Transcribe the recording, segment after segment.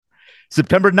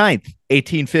September 9th,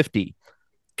 1850.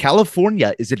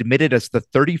 California is admitted as the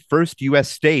 31st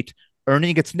U.S. state,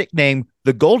 earning its nickname,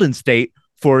 the Golden State,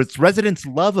 for its residents'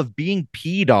 love of being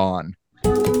peed on.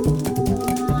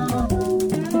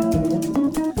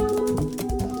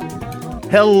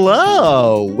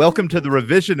 Hello, welcome to the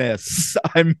Revisionists.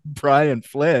 I'm Brian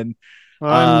Flynn.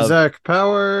 I'm Zach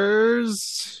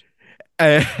Powers.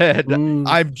 And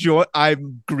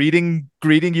I'm greeting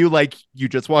you like you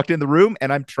just walked in the room,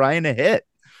 and I'm trying to hit.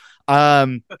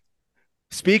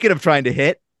 Speaking of trying to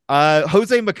hit,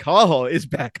 Jose McCall is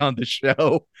back on the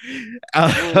show.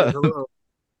 Hello.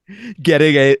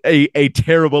 Getting a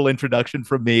terrible introduction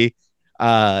from me,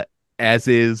 as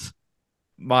is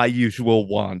my usual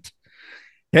want.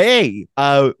 Hey,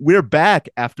 we're back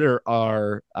after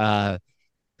our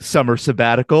summer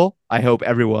sabbatical. I hope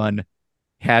everyone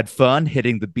had fun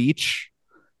hitting the beach,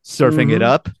 surfing it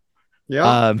up.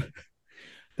 Yeah.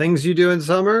 Things you do in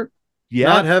summer. Yeah.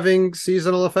 Not having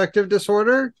seasonal affective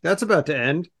disorder. That's about to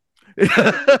end.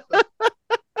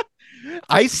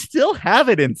 I still have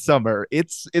it in summer.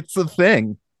 It's a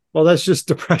thing. Well, that's just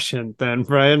depression then,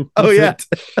 Brian. Oh, yeah.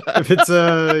 If it's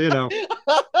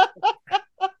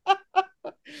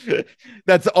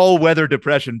That's all weather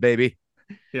depression, baby.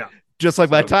 Yeah. Just like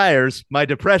my tires, my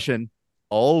depression,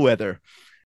 all weather.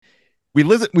 We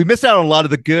missed out on a lot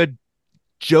of the good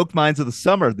joke mines of the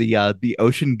summer. The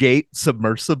Ocean Gate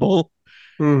submersible.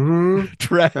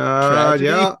 Tragedy.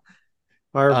 Yeah.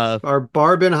 Our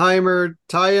Barbenheimer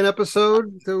tie-in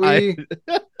episode that we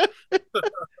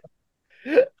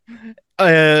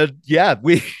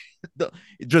we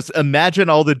just imagine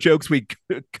all the jokes we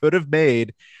could have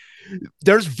made.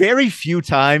 There's very few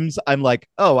times I'm like,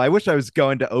 oh, I wish I was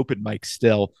going to open mic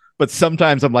still. But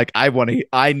sometimes I'm like, I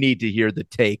need to hear the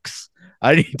takes.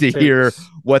 I need to hear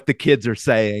what the kids are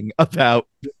saying about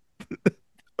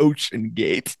Ocean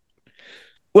Gate.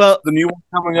 Well, the new one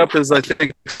coming up is, I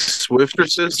think, Swift or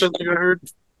Sister, I think I heard.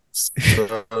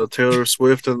 Taylor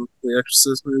Swift and the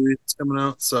Exorcist movie is coming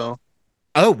out, so.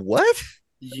 Oh, what?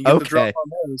 You get the drop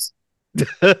on those.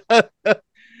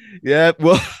 Yeah,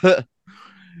 well,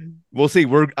 we'll see.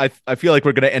 I feel like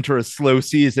we're going to enter a slow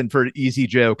season for easy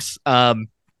jokes.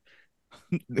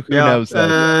 Who knows? Though?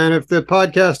 And if the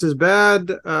podcast is bad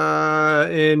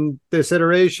in this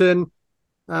iteration,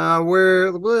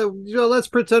 let's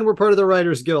pretend we're part of the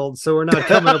Writers Guild, so we're not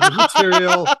coming up with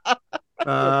material.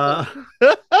 We're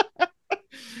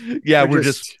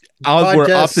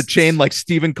off the chain like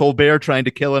Stephen Colbert trying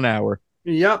to kill an hour.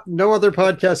 Yep, no other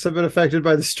podcasts have been affected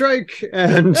by the strike,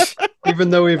 and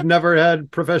even though we've never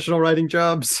had professional writing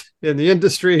jobs in the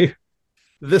industry,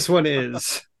 this one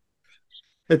is.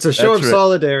 It's a show of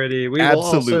solidarity. We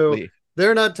Absolutely. will also.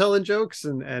 They're not telling jokes,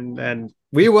 and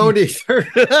we won't either.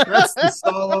 That's the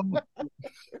solemn.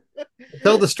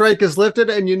 Until the strike is lifted,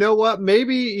 and you know what?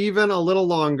 Maybe even a little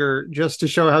longer, just to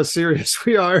show how serious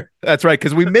we are. That's right,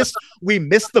 because we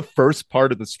missed the first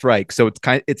part of the strike, so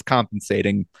it's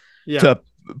compensating to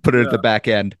put it at the back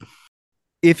end.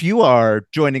 If you are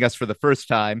joining us for the first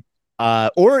time,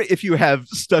 or if you have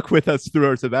stuck with us through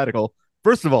our sabbatical,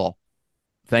 first of all,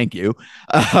 thank you.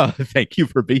 Thank you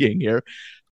for being here.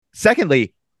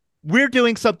 Secondly, we're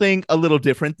doing something a little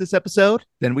different this episode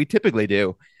than we typically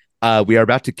do. We are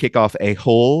about to kick off a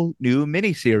whole new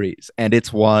mini-series, and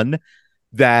it's one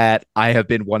that I have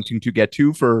been wanting to get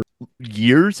to for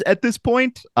years at this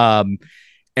point,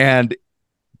 and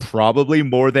probably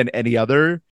more than any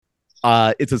other.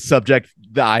 It's a subject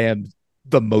that I am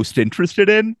the most interested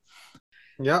in.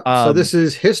 Yeah, so this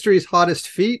is History's Hottest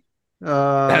Feet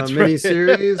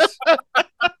mini-series.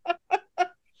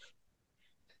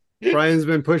 Right. Brian's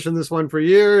been pushing this one for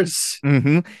years.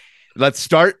 Let's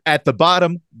start at the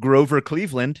bottom. Grover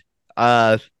Cleveland,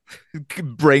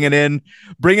 bringing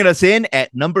us in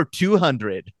at number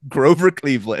 200. Grover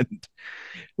Cleveland.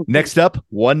 Next up,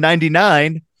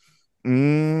 199.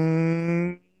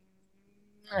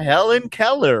 Helen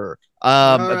Keller.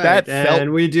 Right. That felt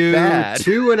and we do bad.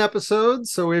 2 an episode,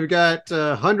 so we've got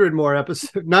 100 more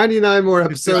episodes, 99 more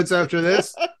episodes after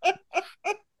this.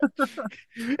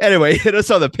 Anyway, hit us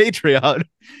on the Patreon.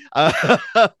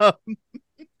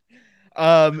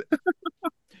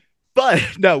 But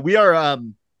no,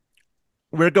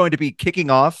 we're going to be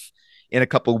kicking off in a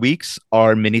couple weeks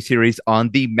our miniseries on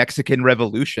the Mexican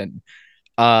Revolution,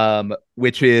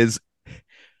 which is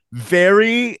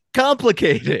very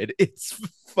complicated. It's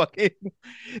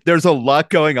there's a lot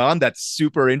going on that's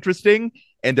super interesting,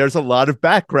 and there's a lot of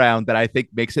background that I think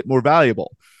makes it more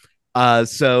valuable.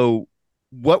 So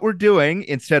what we're doing,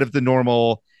 instead of the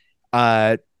normal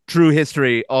true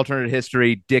history, alternate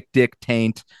history, dick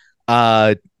taint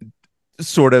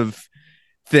sort of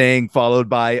thing followed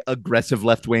by aggressive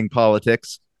left-wing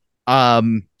politics.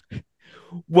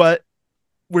 What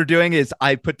we're doing is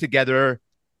I put together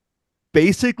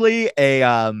basically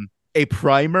a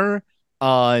primer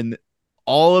on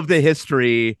all of the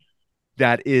history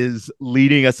that is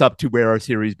leading us up to where our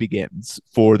series begins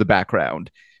for the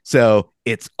background. So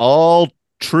it's all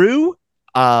true,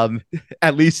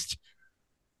 at least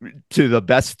to the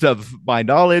best of my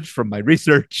knowledge from my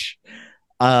research.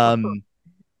 And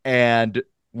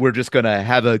we're just going to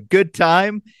have a good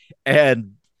time,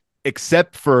 and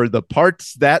except for the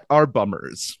parts that are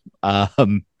bummers.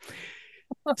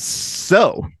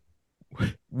 So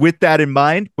with that in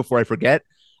mind, before I forget,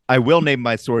 I will name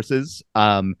my sources,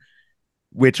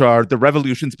 which are the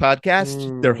Revolutions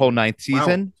podcast, their whole 9th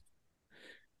season.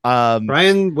 Wow.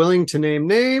 Brian willing to name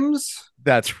names.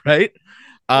 That's right.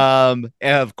 And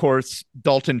of course,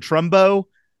 Dalton Trumbo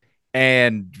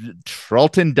and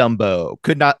Charlton Dumbo.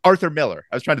 Arthur Miller.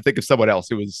 I was trying to think of someone else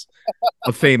who was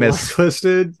a famous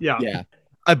listed. Yeah.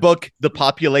 A book, The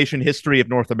Population History of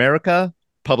North America,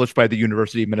 published by the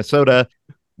University of Minnesota,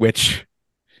 which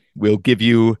will give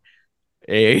you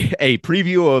a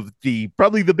preview of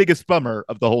probably the biggest bummer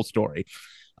of the whole story.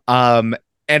 And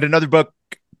another book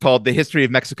called The History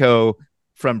of Mexico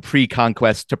from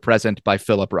Pre-Conquest to Present by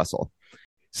Philip Russell.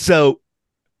 So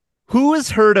who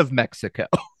has heard of Mexico?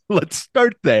 Let's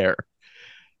start there.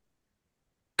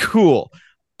 Cool.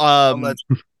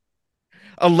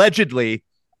 Allegedly,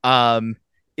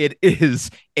 it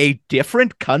is a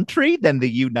different country than the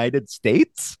United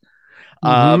States.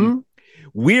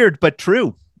 Weird, but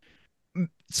true.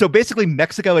 So basically,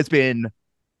 Mexico has been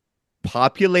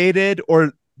populated,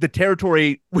 or the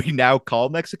territory we now call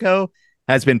Mexico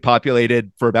has been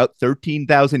populated for about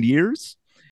 13,000 years.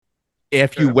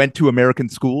 If you went to American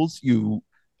schools, you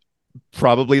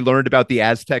probably learned about the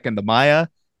Aztec and the Maya.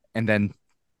 And then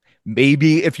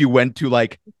maybe if you went to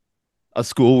like a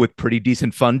school with pretty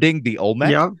decent funding, the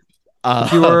Olmec. Yeah.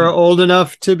 If you were old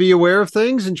enough to be aware of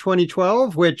things in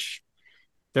 2012, which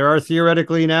there are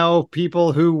theoretically now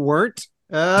people who weren't,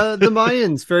 the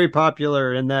Mayans, very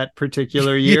popular in that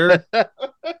particular year.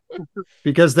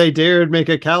 Because they dared make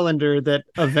a calendar that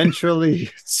eventually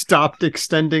stopped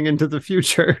extending into the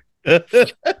future. I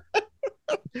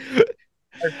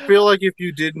feel like if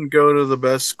you didn't go to the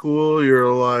best school,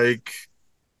 you're like,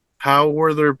 how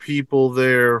were there people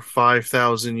there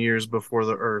 5,000 years before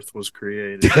the Earth was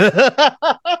created?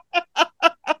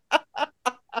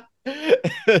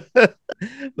 The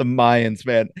Mayans,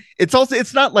 man.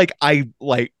 It's not like I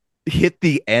like hit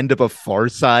the end of a Far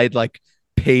Side like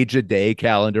page a day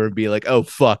calendar and be like, oh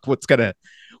fuck, what's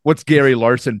Gary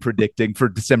Larson predicting for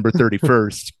December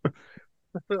 31st?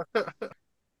 But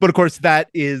of course, that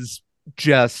is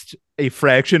just a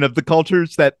fraction of the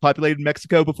cultures that populated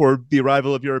Mexico before the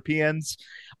arrival of Europeans.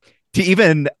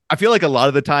 I feel like a lot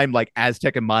of the time, like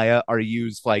Aztec and Maya are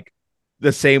used like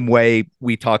the same way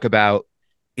we talk about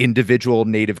individual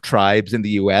native tribes in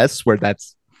the US, where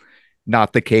that's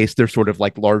not the case. They're sort of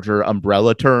like larger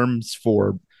umbrella terms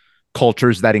for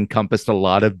cultures that encompassed a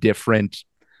lot of different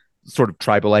sort of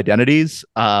tribal identities.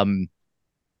 But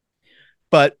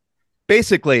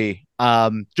basically,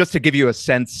 just to give you a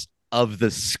sense of the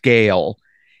scale,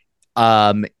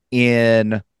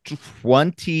 in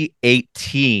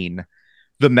 2018,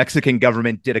 the Mexican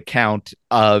government did a count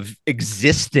of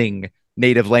existing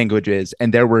native languages,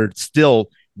 and there were still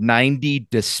 90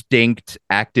 distinct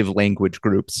active language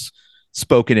groups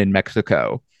spoken in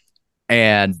Mexico.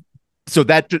 And so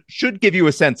that should give you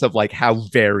a sense of like how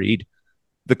varied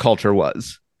the culture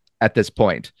was at this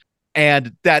point.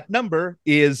 And that number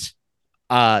is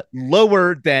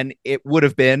lower than it would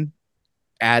have been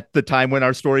at the time when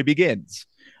our story begins.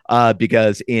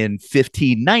 Because in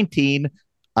 1519,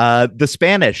 the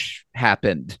Spanish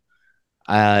happened.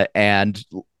 And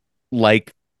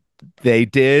like they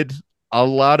did a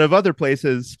lot of other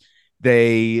places,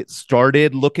 they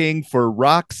started looking for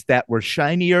rocks that were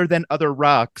shinier than other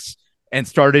rocks and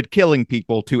started killing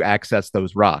people to access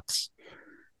those rocks.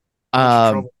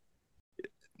 Man,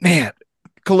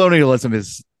 colonialism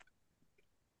is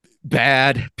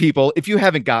bad, people. If you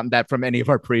haven't gotten that from any of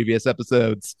our previous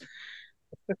episodes,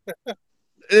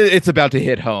 it's about to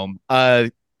hit home.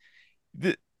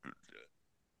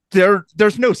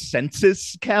 There's no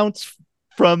census counts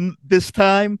from this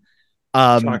time.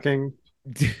 Shocking.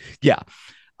 Yeah.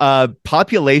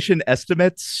 Population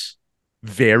estimates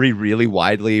vary really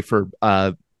widely for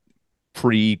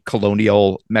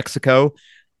pre-colonial Mexico.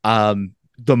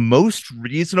 The most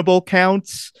reasonable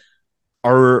counts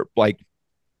are like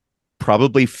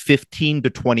probably 15 to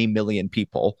 20 million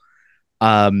people.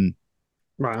 Wow,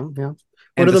 yeah.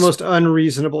 What are the most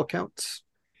unreasonable counts?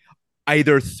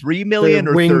 either 3 million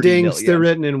or 30 million. They're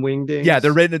written in wingdings. Yeah,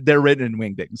 they're written in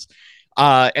wingdings.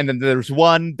 And then there's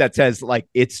one that says like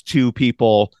it's two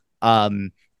people,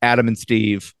 Adam and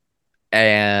Steve,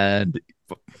 and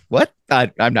what?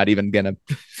 I'm not even gonna.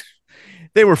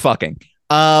 They were fucking.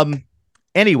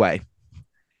 Anyway,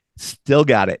 still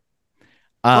got it.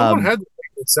 Someone had to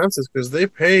make the census because they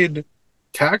paid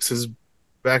taxes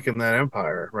back in that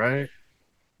empire, right?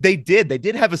 They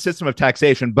did have a system of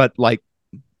taxation, but like,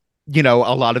 you know,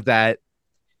 a lot of that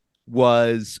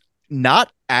was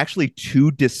not actually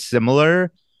too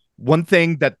dissimilar. One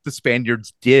thing that the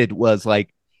Spaniards did was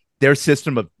like their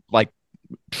system of like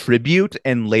tribute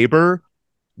and labor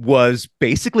was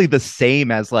basically the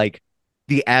same as like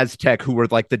the Aztec, who were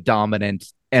like the dominant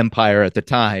empire at the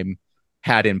time,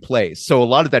 had in place. So a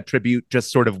lot of that tribute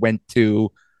just sort of went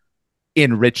to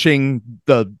enriching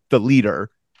the leader,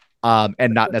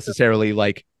 and not necessarily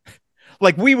like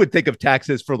we would think of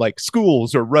taxes for like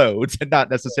schools or roads, and not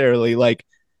necessarily like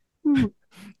or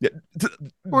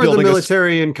the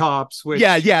military and cops, which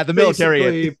the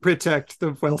military protect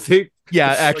the wealthy.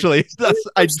 Yeah, actually,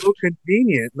 that's so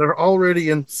convenient. They're already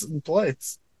in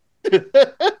place.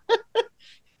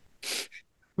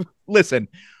 Listen,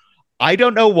 I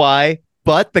don't know why,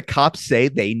 but the cops say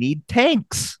they need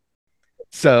tanks.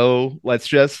 So let's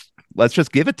just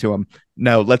give it to them.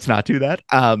 No, let's not do that.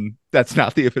 That's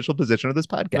not the official position of this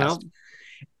podcast. Well,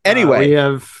 anyway, we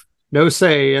have no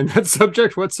say in that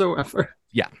subject whatsoever.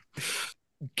 Yeah.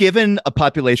 Given a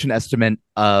population estimate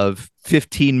of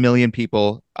 15 million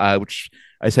people, which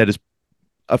I said is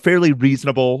a fairly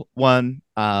reasonable one,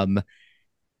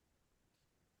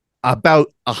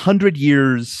 about 100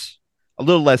 years, a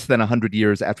little less than 100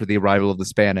 years after the arrival of the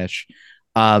Spanish,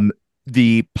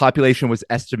 the population was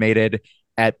estimated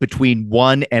at between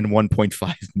 1 and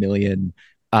 1.5 million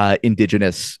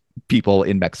indigenous people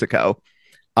in Mexico,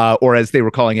 or as they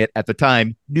were calling it at the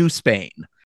time, New Spain.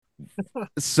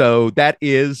 So that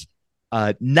is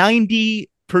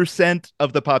 90%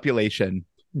 of the population.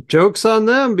 Joke's on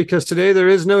them, because today there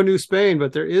is no New Spain,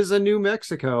 but there is a New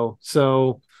Mexico.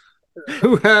 So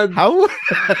who had the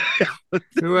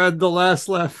last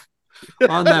laugh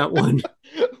on that one?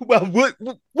 Well,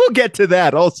 we'll get to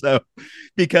that also,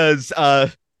 because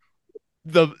the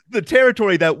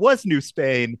territory that was New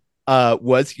Spain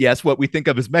was, yes, what we think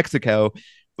of as Mexico,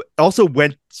 but also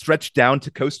stretched down to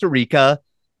Costa Rica,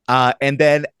 and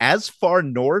then as far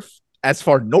north.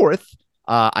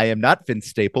 I am not Vince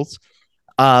Staples.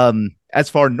 As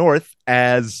far north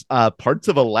as parts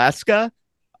of Alaska.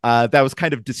 That was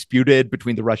kind of disputed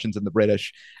between the Russians and the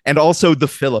British, and also the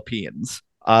Philippines,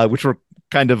 which were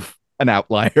kind of an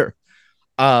outlier.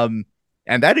 And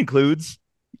that includes,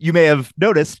 you may have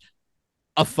noticed,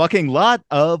 a fucking lot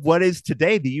of what is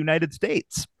today the United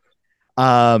States.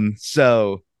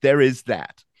 So there is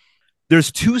that.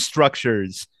 There's two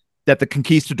structures that the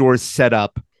conquistadors set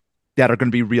up that are going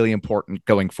to be really important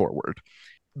going forward.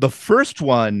 The first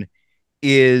one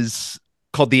is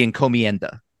called the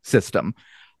encomienda system,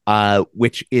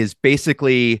 which is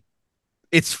basically,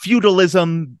 it's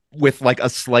feudalism with like a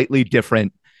slightly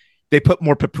different, they put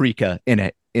more paprika in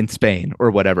it in Spain or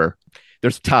whatever.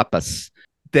 There's tapas.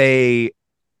 They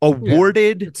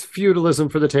awarded... It's feudalism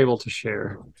for the table to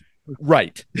share.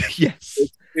 Right. Yes.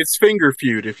 It's finger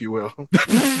feud, if you will.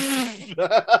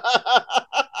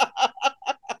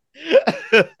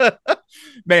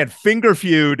 Man, finger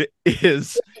feud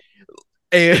is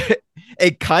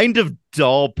a kind of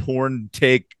dull porn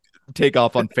take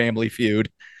off on Family Feud.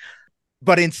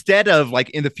 But instead of like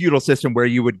in the feudal system where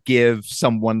you would give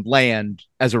someone land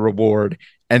as a reward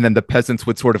and then the peasants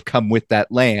would sort of come with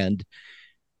that land,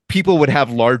 people would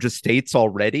have large estates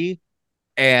already,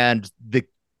 and the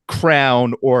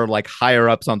crown or like higher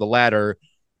ups on the ladder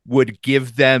would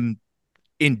give them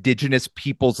indigenous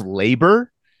people's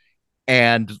labor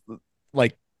and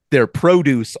like their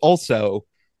produce also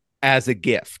as a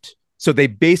gift. So they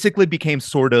basically became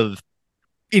sort of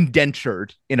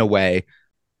indentured in a way.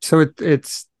 So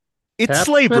it's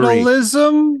slavery.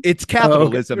 It's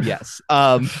capitalism, okay. Yes.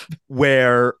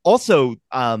 Where also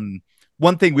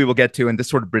one thing we will get to, and this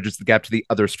sort of bridges the gap to the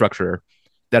other structure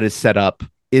that is set up,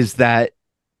 is that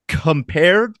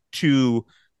compared to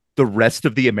the rest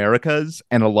of the Americas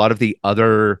and a lot of the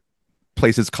other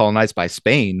places colonized by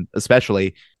Spain,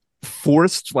 especially,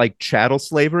 forced like chattel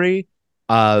slavery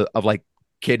of like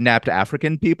kidnapped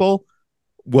African people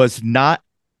was not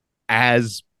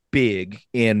as big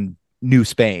in New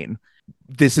Spain.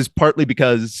 This is partly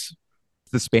because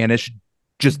the Spanish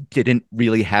just didn't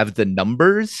really have the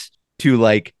numbers to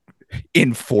like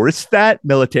enforce that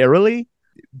militarily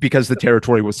because the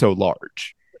territory was so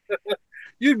large.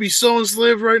 You'd be so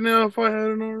enslaved right now if I had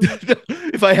an army.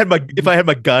 if I had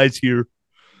my guys here,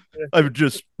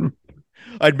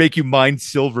 I'd make you mine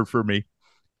silver for me.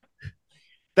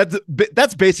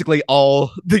 That's basically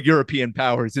all the European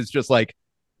powers. It's just like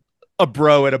a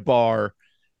bro at a bar,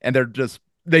 and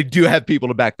they do have people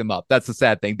to back them up. That's the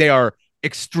sad thing. They are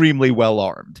extremely well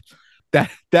armed.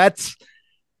 That's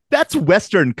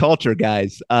Western culture,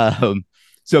 guys.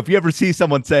 So if you ever see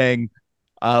someone saying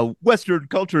Western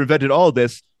culture invented all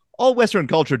this, all Western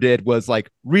culture did was like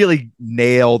really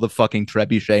nail the fucking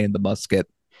trebuchet and the musket.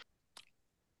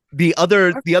 The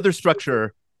other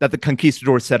structure that the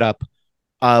conquistadors set up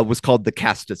was called the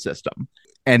casta system,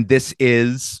 and this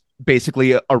is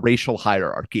basically a racial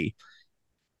hierarchy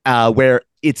where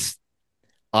it's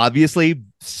obviously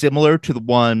similar to the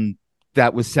one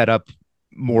that was set up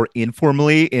more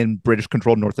informally in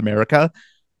British-controlled North America.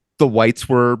 The whites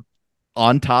were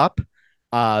on top.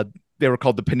 They were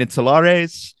called the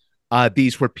Peninsulares.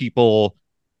 These were people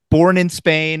born in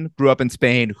Spain, grew up in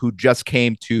Spain, who just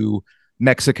came to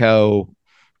Mexico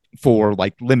for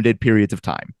like limited periods of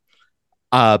time.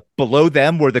 Below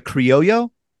them were the Criollo,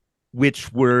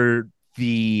 which were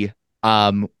the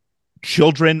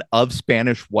children of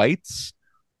Spanish whites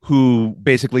who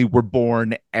basically were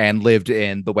born and lived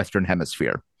in the Western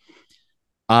Hemisphere.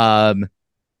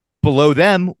 Below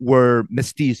them were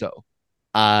mestizo,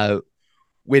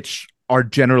 which are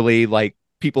generally like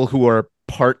people who are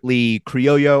partly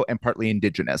Criollo and partly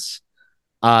indigenous.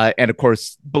 And of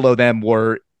course, below them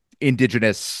were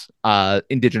indigenous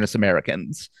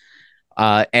Americans.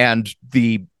 And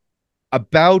I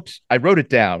wrote it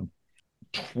down,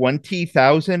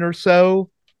 20,000 or so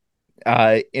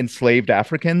enslaved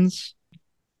Africans.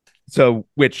 So,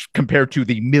 which compared to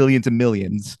the millions and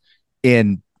millions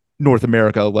in North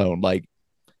America alone, like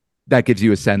that gives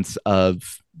you a sense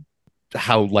of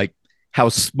how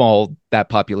small that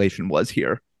population was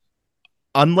here.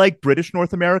 Unlike British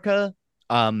North America,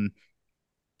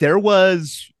 there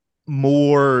was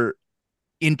more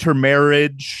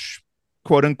intermarriage,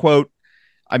 quote unquote.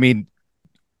 I mean,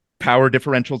 power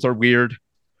differentials are weird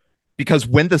because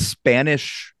when the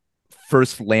Spanish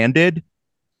first landed,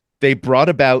 they brought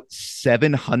about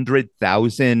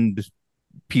 700,000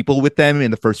 people with them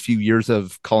in the first few years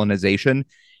of colonization.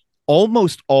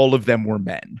 Almost all of them were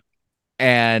men.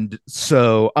 And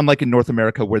so, unlike in North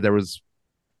America, where there was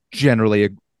generally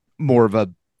more of a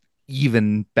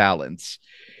even balance,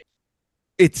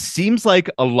 it seems like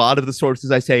a lot of the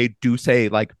sources I say do say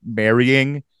like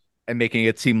marrying and making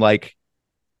it seem like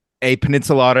a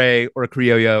Peninsulare or a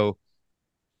Criollo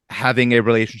having a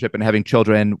relationship and having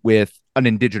children with an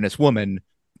indigenous woman.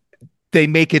 They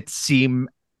make it seem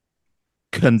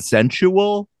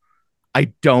consensual. I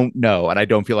don't know, and I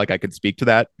don't feel like I can speak to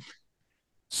that.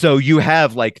 So you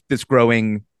have like this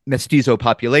growing mestizo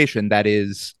population that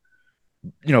is,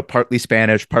 partly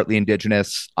Spanish, partly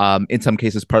indigenous, in some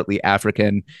cases partly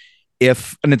African.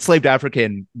 If an enslaved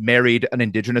African married an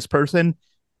indigenous person,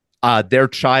 their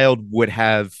child would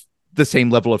have the same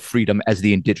level of freedom as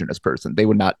the indigenous person. They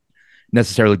would not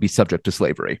necessarily be subject to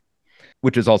slavery,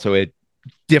 which is also a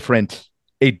different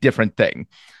thing.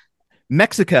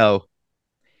 Mexico,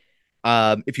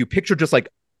 if you picture just like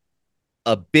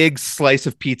a big slice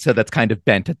of pizza that's kind of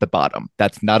bent at the bottom,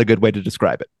 that's not a good way to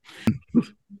describe it.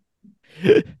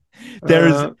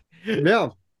 There's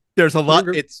a lot.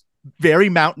 It's very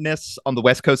mountainous on the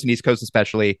West Coast and East Coast,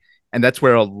 especially. And that's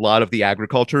where a lot of the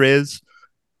agriculture is.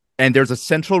 And there's a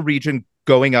central region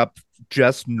going up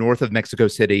just north of Mexico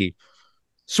City,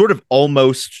 sort of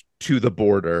almost to the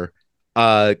border,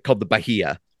 called the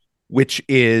Bahia, which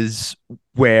is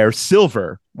where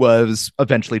silver was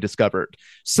eventually discovered.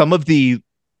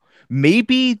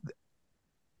 Maybe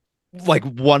like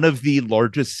one of the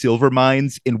largest silver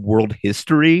mines in world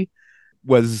history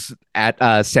was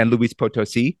at San Luis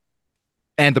Potosi.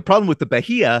 And the problem with the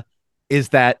Bahia is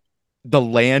that the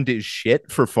land is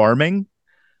shit for farming.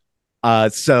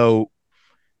 So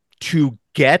to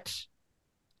get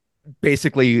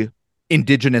basically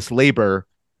indigenous labor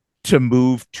to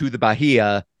move to the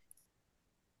Bahia,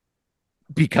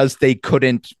 because they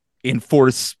couldn't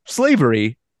enforce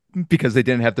slavery because they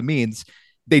didn't have the means,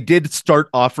 they did start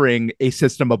offering a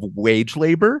system of wage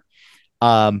labor.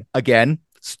 Again,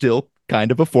 still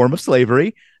kind of a form of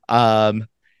slavery.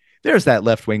 There's that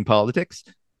left-wing politics,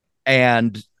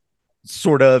 and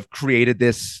sort of created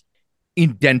this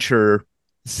indenture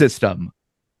system.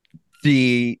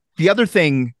 The other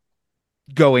thing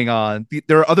going on,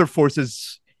 there are other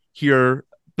forces here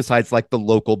besides like the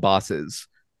local bosses,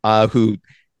 who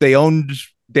they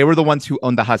were the ones who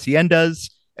owned the haciendas,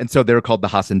 and so they were called the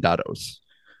hacendados.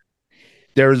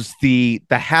 There's the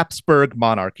Habsburg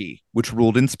monarchy, which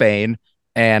ruled in Spain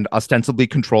and ostensibly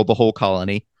controlled the whole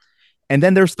colony. And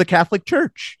then there's the Catholic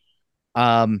Church.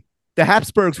 The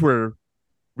Habsburgs were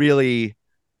really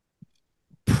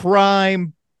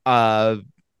prime cousin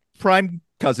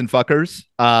fuckers,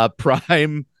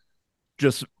 prime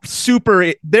just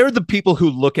super. They're the people who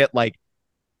look at like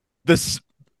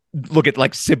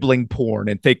sibling porn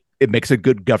and think it makes a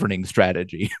good governing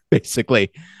strategy,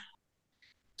 basically.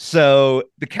 So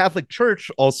the Catholic Church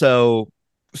also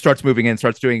starts moving in,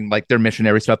 starts doing like their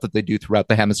missionary stuff that they do throughout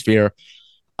the hemisphere.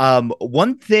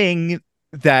 One thing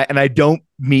that, and I don't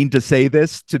mean to say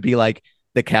this to be like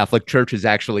the Catholic Church is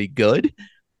actually good,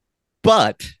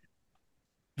 but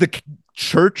the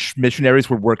church missionaries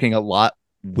were working a lot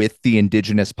with the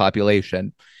indigenous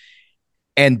population,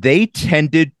 and they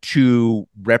tended to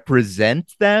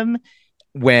represent them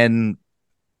when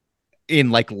in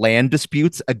like land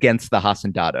disputes against the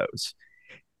Hacendados.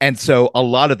 And so a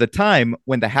lot of the time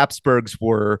when the Habsburgs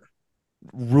were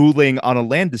ruling on a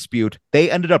land dispute,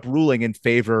 they ended up ruling in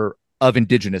favor of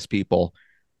indigenous people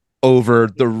over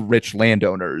the rich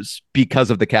landowners because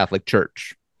of the Catholic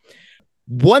Church.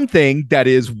 One thing that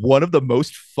is one of the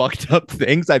most fucked up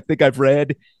things I think I've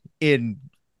read in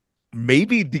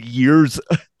maybe the years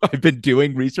I've been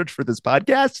doing research for this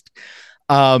podcast,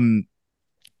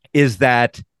 is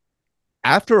that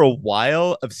after a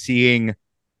while of seeing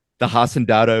the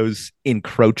Hacendados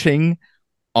encroaching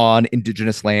on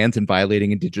indigenous lands and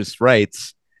violating indigenous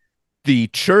rights, the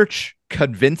church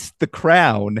convinced the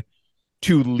crown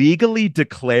to legally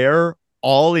declare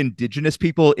all indigenous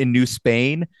people in New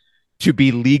Spain to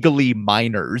be legally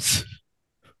minors.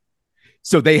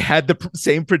 So they had the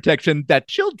same protection that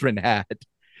children had,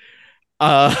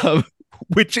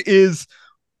 which is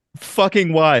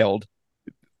fucking wild.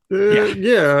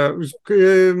 Yeah.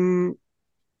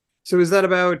 So is that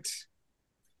about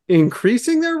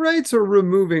increasing their rights or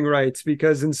removing rights?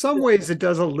 Because in some ways it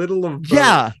does a little of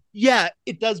both. Yeah,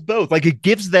 it does both. Like it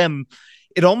gives them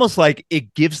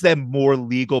more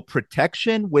legal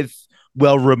protection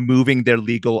while removing their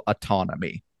legal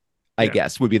autonomy, I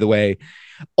guess would be the way.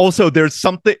 Also, there's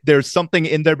something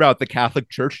in there about the Catholic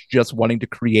Church just wanting to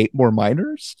create more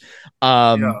minors.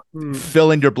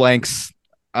 Fill in your blanks.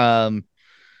 I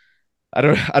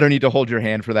don't need to hold your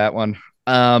hand for that one.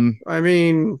 I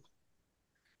mean,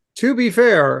 to be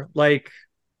fair, like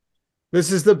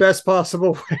this is the best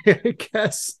possible way, I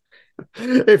guess.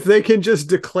 If they can just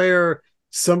declare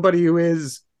somebody who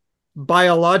is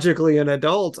biologically an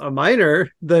adult a minor,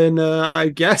 then I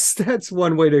guess that's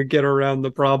one way to get around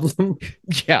the problem.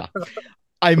 Yeah.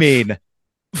 I mean,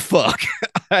 fuck.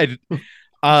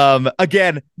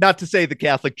 Again, not to say the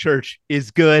Catholic Church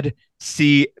is good.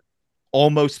 See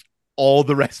almost all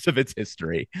the rest of its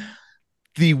history.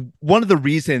 One of the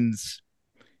reasons,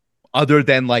 other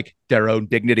than like their own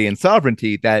dignity and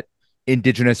sovereignty, that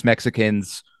indigenous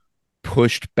Mexicans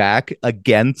pushed back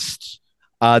against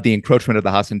the encroachment of the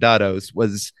Hacendados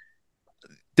was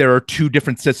there are two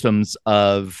different systems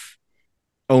of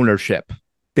ownership.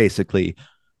 Basically,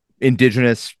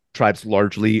 indigenous tribes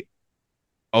largely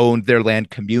owned their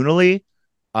land communally,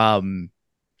 and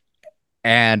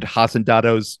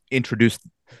Hacendados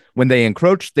when they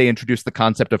introduced the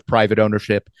concept of private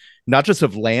ownership, not just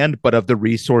of land, but of the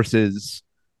resources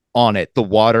on it, the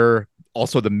water,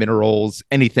 also the minerals,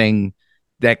 anything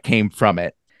that came from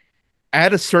it.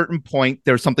 At a certain point,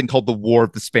 there's something called the War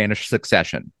of the Spanish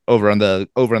Succession over on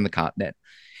the continent.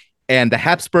 And the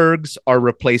Habsburgs are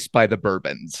replaced by the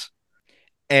Bourbons.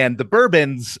 And the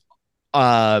Bourbons,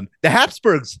 the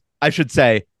Habsburgs, I should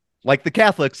say, like the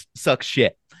Catholics, suck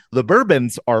shit. The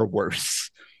Bourbons are worse.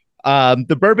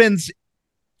 The Bourbons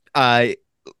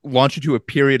launched into a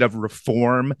period of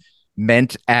reform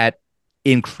meant at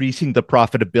increasing the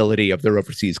profitability of their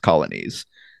overseas colonies.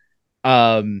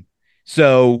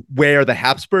 So where the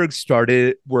Habsburgs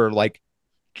started were like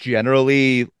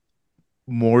generally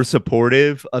more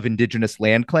supportive of indigenous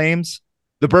land claims,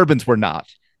 the Bourbons were not.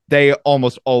 They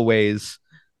almost always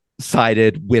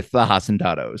sided with the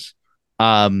Hacendados.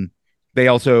 They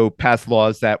also passed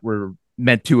laws that were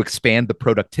meant to expand the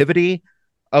productivity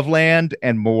of land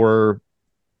and more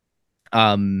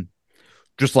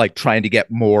just like trying to get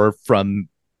more from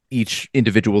each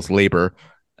individual's labor.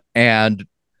 And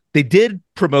they did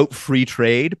promote free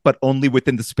trade, but only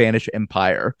within the Spanish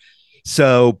Empire.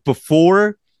 So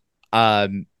before,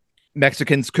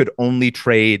 Mexicans could only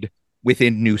trade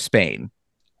within New Spain.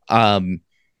 Now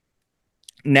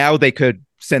they could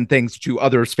send things to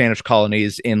other Spanish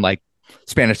colonies in like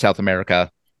Spanish South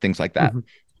America, things like that.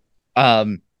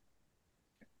 Mm-hmm.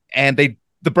 And the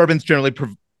Bourbons generally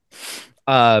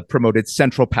promoted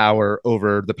central power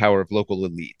over the power of local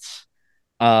elites.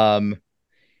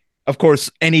 Of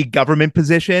course, any government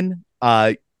position,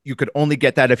 you could only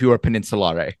get that if you were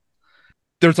peninsulare.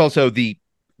 There's also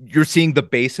you're seeing the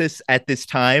basis at this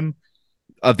time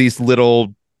of these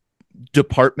little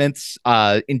departments,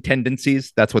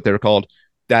 intendancies, that's what they're called,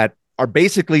 that are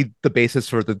basically the basis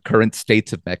for the current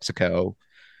states of Mexico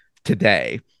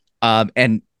today.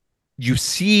 And you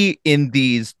see in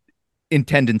these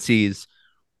intendancies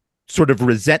sort of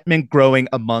resentment growing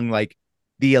among like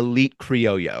the elite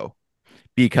criollo,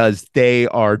 because they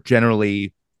are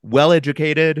generally well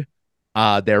educated,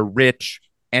 they're rich,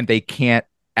 and they can't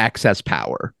access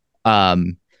power.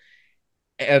 And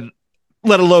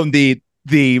let alone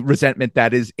the resentment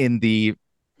that is in the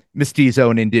mestizo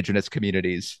and indigenous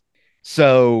communities.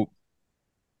 So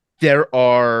there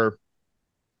are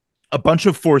a bunch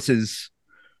of forces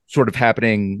sort of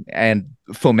happening and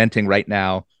fomenting right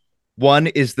now. One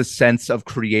is the sense of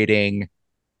creating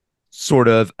sort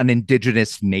of an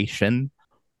indigenous nation,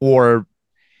 or,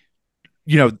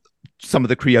 you know, some of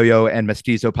the Criollo and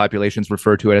Mestizo populations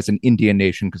refer to it as an Indian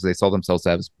nation because they saw themselves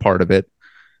as part of it.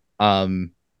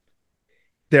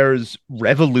 There's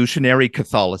revolutionary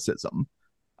Catholicism,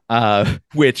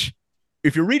 which,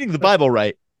 if you're reading the Bible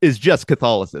right, is just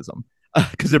Catholicism,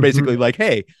 because they're basically like,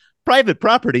 hey, private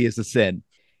property is a sin.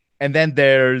 And then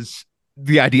there's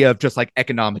the idea of just like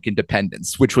economic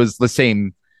independence, which was the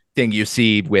same thing you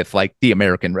see with like the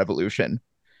American Revolution.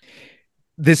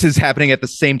 This is happening at the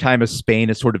same time as Spain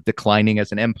is sort of declining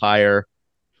as an empire.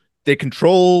 They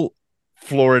control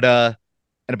Florida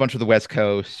and a bunch of the West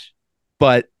Coast,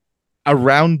 but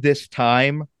around this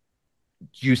time,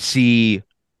 you see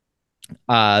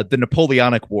the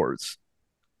Napoleonic Wars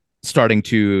starting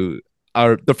to,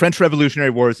 the French Revolutionary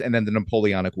Wars and then the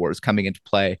Napoleonic Wars coming into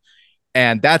play.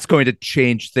 And that's going to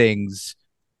change things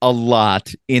a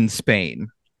lot in Spain.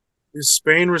 Is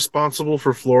Spain responsible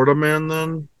for Florida Man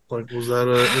then? Like, was that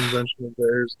an invention of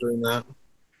theirs doing that?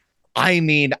 I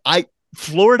mean,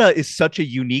 Florida is such a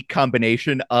unique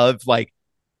combination of like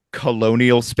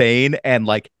colonial Spain and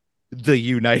like the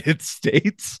United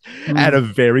States at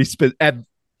at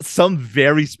some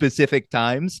very specific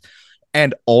times,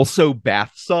 and also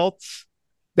bath salts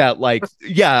that, like,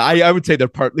 yeah, I would say they're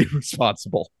partly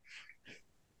responsible.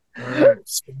 All right,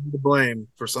 Spain to blame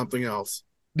for something else.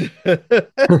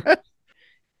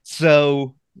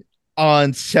 So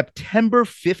on September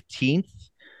 15th,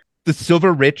 the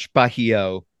Silver Rich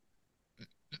Bajío,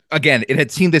 again, it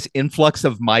had seen this influx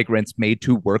of migrants made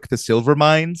to work the silver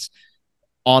mines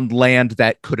on land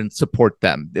that couldn't support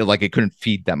them. It couldn't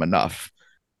feed them enough.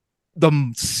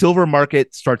 The silver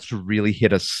market starts to really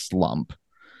hit a slump.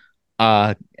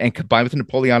 And combined with the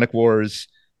Napoleonic Wars,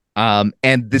 and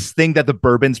this thing that the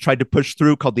Bourbons tried to push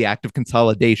through called the Act of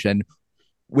Consolidation,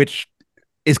 which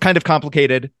is kind of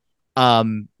complicated.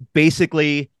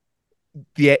 Basically,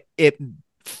 it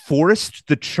forced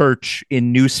the church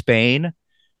in New Spain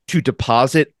to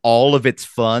deposit all of its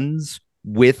funds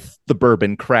with the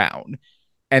Bourbon crown.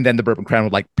 And then the Bourbon crown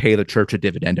would like pay the church a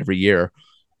dividend every year.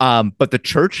 But the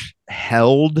church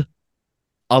held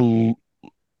a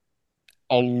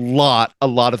lot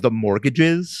of the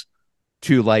mortgages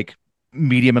to like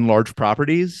medium and large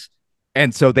properties.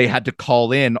 And so they had to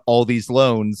call in all these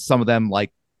loans, some of them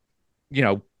like, you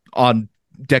know, on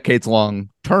decades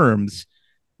long terms.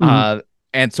 And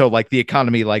so like the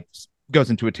economy like goes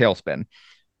into a tailspin.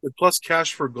 Plus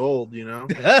cash for gold, you know?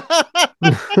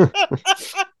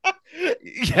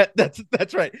 Yeah,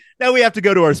 that's right. Now we have to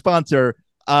go to our sponsor.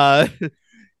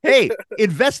 Hey,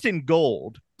 invest in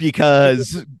gold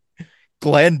because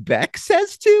Glenn Beck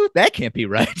says to. That can't be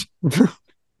right.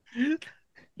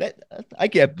 I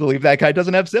can't believe that guy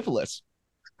doesn't have syphilis.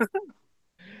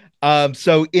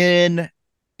 So in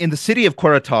the city of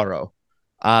Querétaro,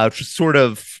 which is sort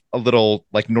of a little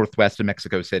like northwest of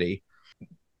Mexico City,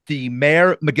 the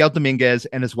mayor Miguel Dominguez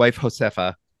and his wife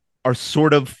Josefa are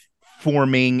sort of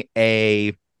forming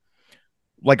a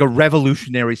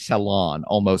revolutionary salon,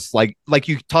 almost like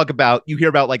you hear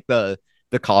about like the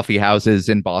coffee houses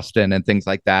in Boston and things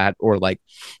like that, or like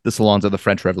the salons of the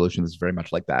French Revolution. This is very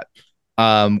much like that.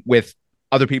 With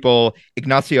other people,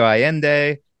 Ignacio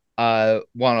Allende, Juan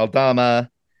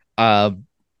Aldama,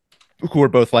 who are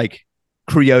both like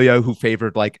Criollo, who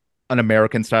favored like an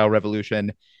American style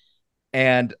revolution,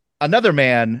 and another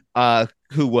man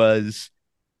who was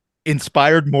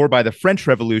inspired more by the French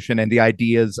Revolution and the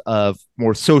ideas of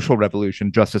more social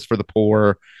revolution, justice for the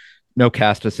poor, no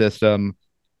caste system,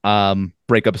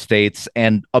 break up states,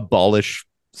 and abolish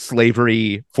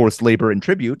slavery, forced labor, and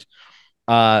tribute.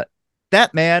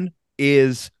 That man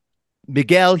is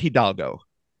Miguel Hidalgo.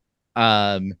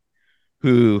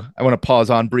 who I want to pause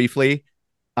on briefly.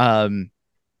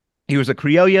 He was a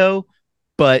criollo,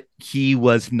 but he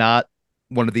was not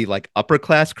one of the like upper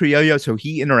class criollos, so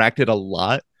he interacted a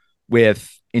lot with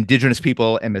indigenous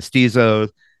people and mestizos.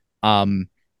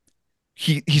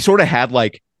 He sort of had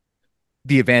like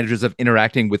the advantages of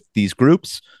interacting with these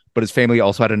groups, but his family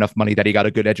also had enough money that he got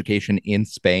a good education in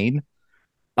Spain.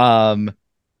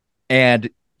 And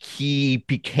he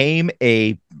became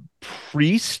a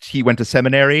priest. He went to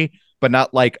seminary, but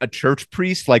not like a church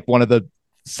priest, like one of the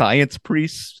science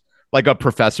priests, like a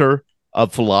professor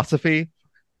of philosophy.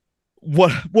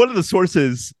 One of the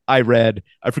sources I read,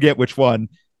 I forget which one,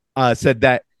 said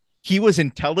that he was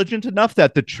intelligent enough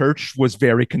that the church was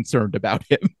very concerned about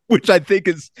him, which I think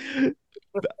is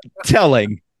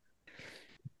telling.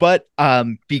 But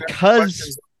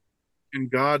because can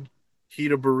God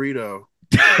heat a burrito?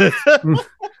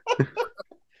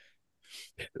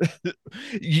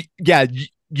 Yeah,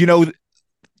 you know,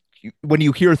 when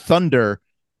you hear thunder,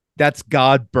 that's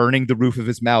God burning the roof of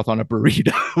his mouth on a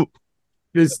burrito.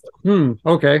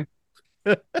 Okay.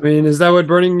 I mean, is that what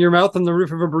burning your mouth on the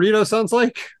roof of a burrito sounds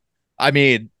like? I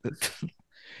mean,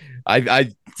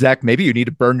 Zach, maybe you need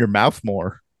to burn your mouth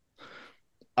more.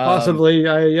 Possibly.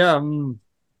 I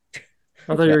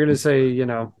thought you were going to say,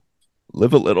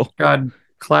 live a little. God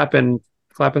clapping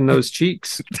those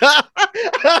cheeks.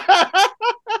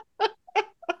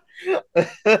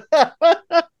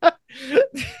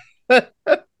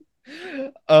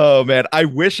 Oh man, I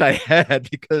wish I had,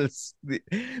 because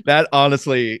that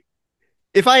honestly,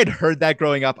 if I had heard that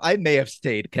growing up, I may have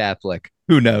stayed Catholic.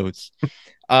 Who knows?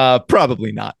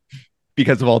 Probably not,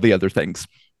 because of all the other things.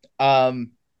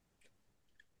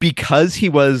 Because he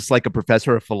was like a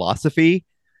professor of philosophy,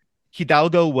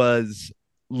 Hidalgo was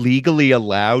legally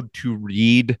allowed to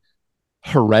read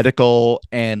heretical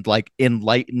and like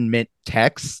Enlightenment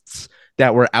texts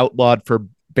that were outlawed for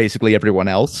basically everyone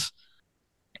else,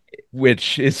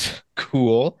 which is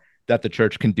cool that the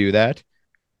church can do that.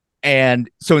 And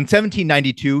so in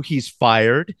 1792, he's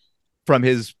fired from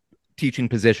his teaching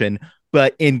position,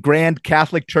 but in Grand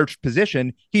Catholic Church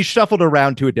position, he shuffled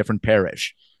around to a different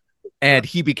parish. And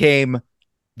he became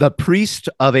the priest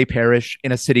of a parish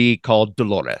in a city called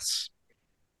Dolores.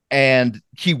 And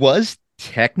he was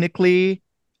technically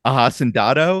a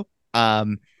hacendado.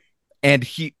 And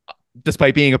he,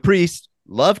 despite being a priest,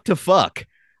 loved to fuck.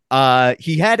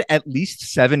 He had at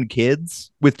least 7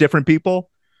 kids with different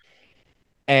people.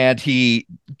 And he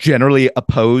generally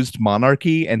opposed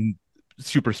monarchy and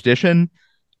superstition.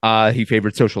 He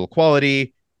favored social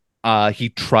equality. He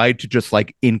tried to just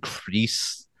like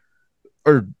increase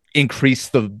the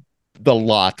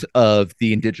lot of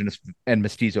the indigenous and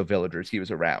mestizo villagers he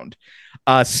was around.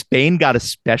 Spain got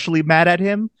especially mad at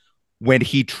him when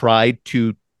he tried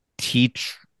to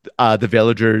teach the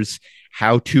villagers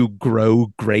how to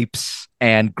grow grapes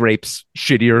and grapes'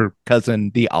 shittier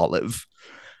cousin, the olive.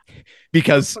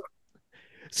 Because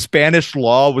Spanish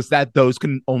law was that those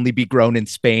can only be grown in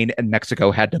Spain, and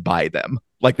Mexico had to buy them.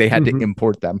 Like they had to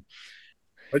import them.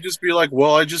 I'd just be like,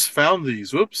 well, I just found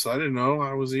these. Whoops, I didn't know.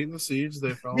 I was eating the seeds.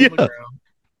 They fell on the ground.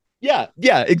 Yeah,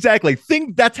 exactly.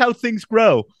 That's how things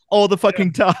grow all the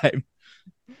fucking time.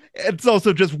 It's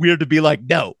also just weird to be like,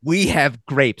 no, we have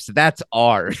grapes. That's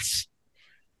ours.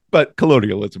 But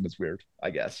colonialism is weird, I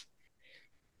guess.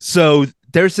 So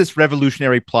there's this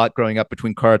revolutionary plot growing up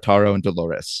between Carataro and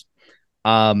Dolores.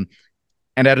 And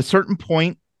at a certain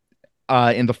point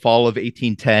in the fall of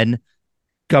 1810,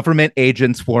 government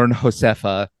agents warn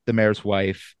Josefa, the mayor's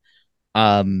wife,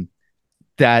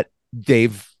 that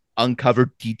they've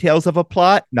uncovered details of a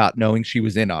plot, not knowing she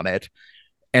was in on it.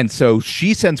 And so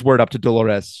she sends word up to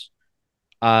Dolores,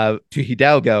 to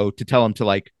Hidalgo, to tell him to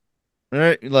like, all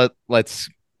right, let's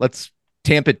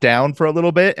tamp it down for a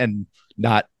little bit and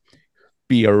not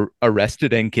be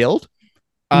arrested and killed.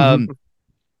 And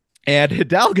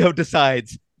Hidalgo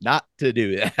decides not to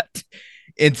do that.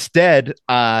 Instead,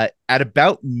 at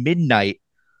about midnight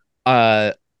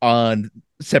on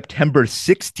September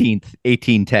 16th,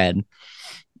 1810,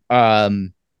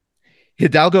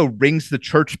 Hidalgo rings the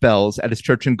church bells at his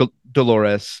church in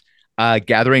Dolores,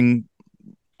 gathering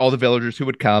all the villagers who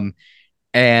would come,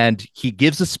 and he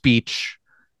gives a speech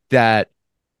that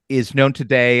is known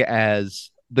today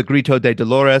as the Grito de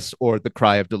Dolores, or the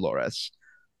Cry of Dolores.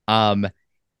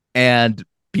 And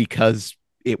because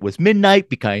it was midnight,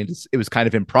 because it was kind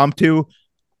of impromptu,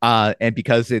 and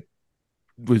because it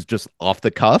was just off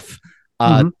the cuff,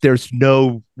 there's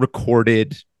no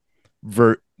recorded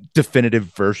definitive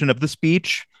version of the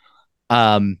speech.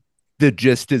 The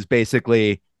gist is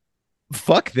basically,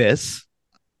 fuck this,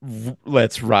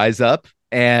 let's rise up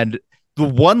and The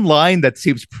one line that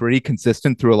seems pretty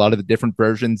consistent through a lot of the different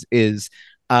versions is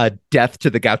death to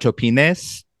the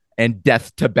Gauchopines and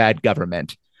death to bad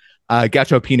government.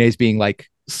 Gauchopines being like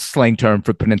slang term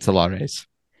for peninsulares.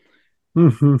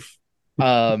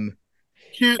 Mm-hmm.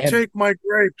 Can't take my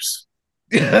grapes.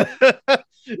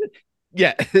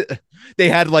 Yeah, they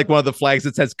had like one of the flags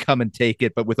that says "Come and take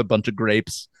it," but with a bunch of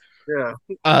grapes. Yeah.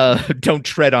 Don't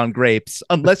tread on grapes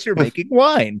unless you're making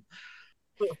wine.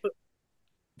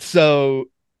 So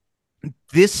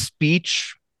this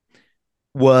speech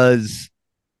was,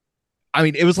 I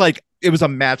mean, it was a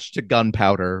match to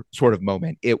gunpowder sort of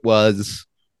moment. It was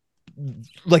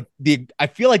like I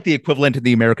feel like the equivalent of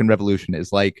the American Revolution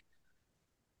is like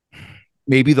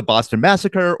maybe the Boston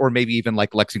Massacre or maybe even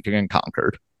like Lexington and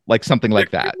Concord, like something like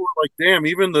that. Like, damn,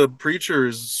 even the preacher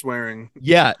is swearing.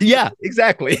 Yeah,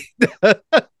 exactly.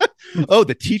 Oh,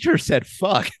 the teacher said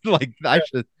fuck. Like I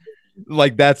should,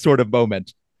 like that sort of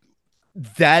moment.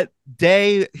 That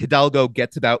day, Hidalgo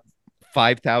gets about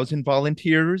 5,000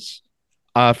 volunteers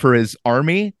for his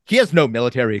army. He has no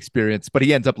military experience, but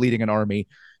he ends up leading an army.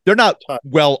 They're not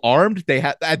well armed. They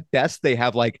have, at best, they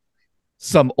have like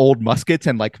some old muskets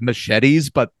and like machetes,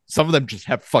 but some of them just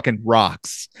have fucking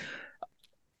rocks.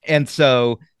 And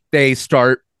so they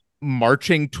start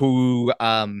marching to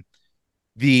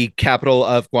the capital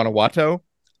of Guanajuato,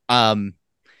 and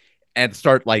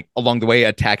start like along the way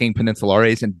attacking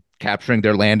Peninsulares and capturing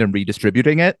their land and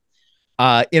redistributing it.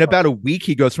 In about a week,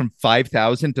 he goes from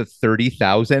 5,000 to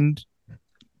 30,000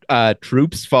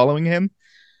 troops following him.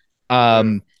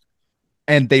 And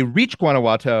they reach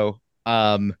Guanajuato,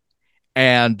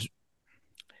 and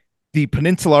the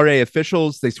Peninsulare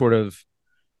officials, they sort of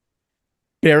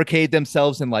barricade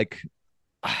themselves in like,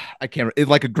 I can't,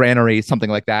 like a granary, something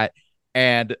like that.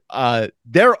 And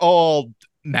they're all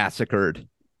massacred.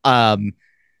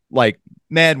 Like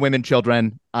men, women,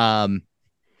 children.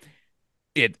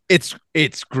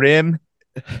 It's grim.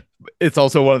 It's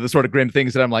also one of the sort of grim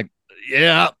things that I'm like,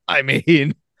 yeah, I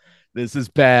mean, this is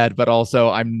bad, but also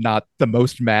I'm not the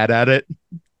most mad at it.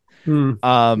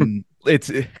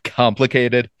 It's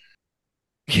complicated.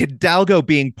 Hidalgo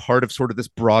being part of sort of this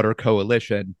broader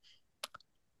coalition,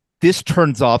 this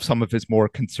turns off some of his more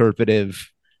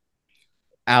conservative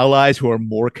allies who are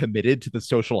more committed to the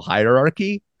social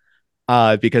hierarchy,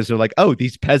 because they're like, oh,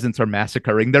 these peasants are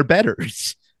massacring their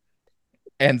betters.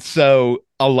 And so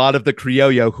a lot of the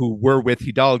Criollo who were with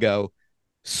Hidalgo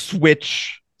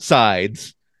switch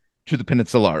sides to the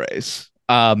Peninsulares,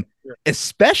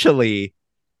 especially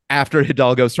after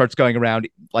Hidalgo starts going around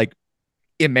like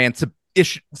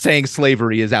saying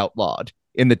slavery is outlawed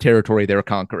in the territory they're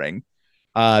conquering,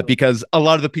 because a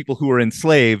lot of the people who were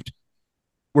enslaved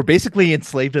were basically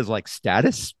enslaved as like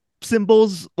status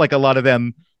symbols. Like a lot of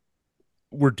them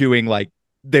were doing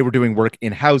work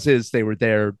in houses. They were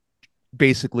there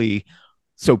basically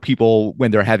so people,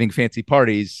 when they're having fancy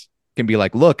parties, can be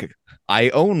like, look, I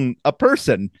own a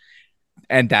person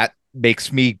and that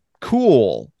makes me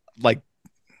cool. Like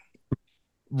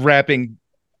wrapping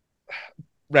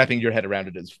your head around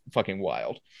it is fucking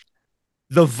wild.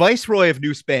 The Viceroy of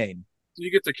New Spain.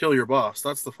 You get to kill your boss.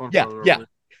 That's the fun part.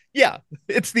 Yeah.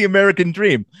 It's the American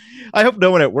dream. I hope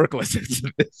no one at work listens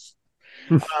to this.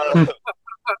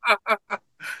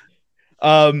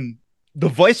 The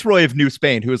Viceroy of New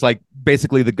Spain, who is like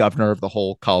basically the governor of the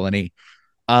whole colony.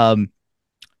 I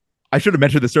should have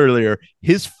mentioned this earlier.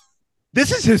 This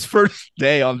is his first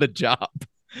day on the job.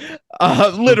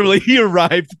 Literally, he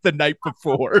arrived the night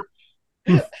before.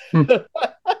 His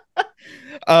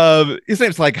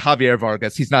name's like Javier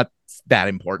Vargas. He's not that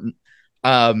important.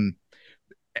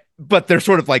 But they're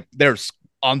sort of like, they're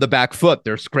on the back foot.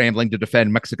 They're scrambling to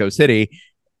defend Mexico City.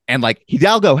 And like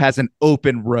Hidalgo has an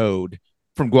open road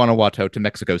from Guanajuato to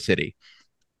Mexico City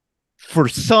for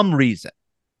some reason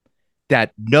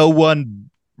that no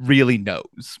one really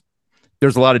knows.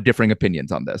 There's a lot of differing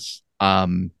opinions on this.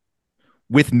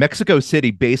 With Mexico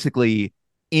City basically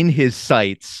in his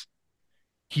sights,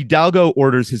 Hidalgo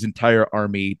orders his entire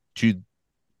army to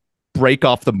break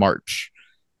off the march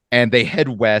and they head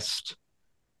west.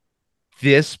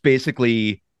 This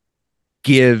basically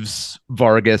gives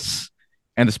Vargas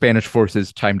and the Spanish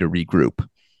forces time to regroup.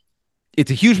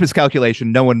 It's a huge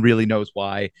miscalculation. No one really knows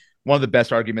why. One of the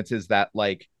best arguments is that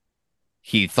like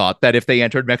he thought that if they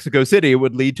entered Mexico City, it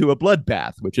would lead to a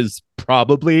bloodbath, which is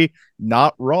probably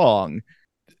not wrong.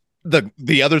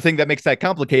 The other thing that makes that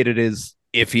complicated is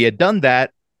if he had done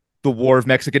that, the War of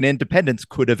Mexican Independence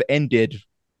could have ended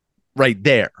right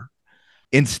there.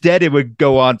 Instead, it would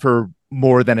go on for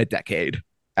more than a decade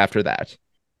after that.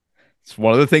 It's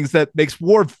one of the things that makes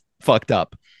war fucked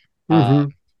up.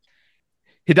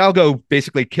 Hidalgo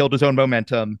basically killed his own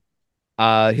momentum.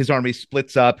 His army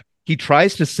splits up. He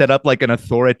tries to set up like an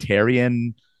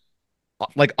authoritarian,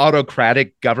 like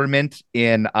autocratic government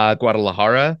in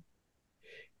Guadalajara,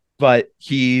 but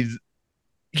he's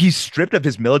stripped of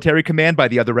his military command by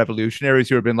the other revolutionaries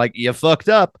who have been like, "You fucked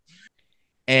up."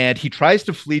 And he tries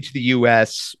to flee to the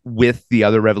U.S. with the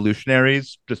other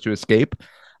revolutionaries just to escape.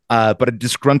 But a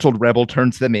disgruntled rebel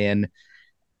turns them in,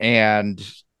 and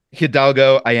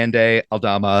Hidalgo, Allende,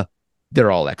 Aldama,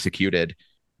 they're all executed.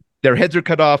 Their heads are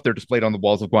cut off. They're displayed on the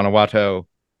walls of Guanajuato.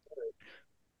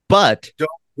 But don't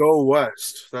go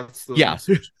west. That's the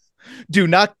message. Do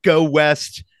not go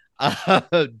west,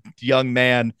 young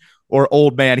man or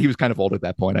old man. He was kind of old at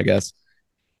that point, I guess.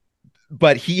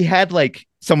 But he had like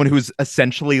someone who was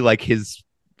essentially like his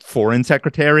foreign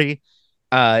secretary,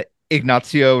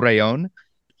 Ignacio Rayon,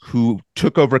 who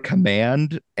took over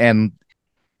command, and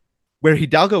where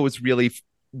Hidalgo was really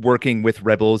working with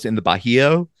rebels in the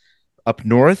Bajío up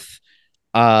north.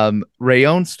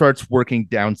 Rayon starts working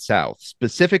down south,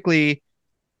 specifically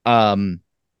in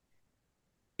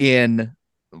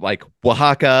like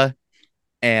Oaxaca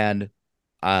and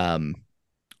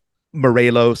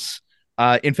Morelos.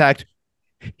 In fact,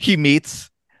 he meets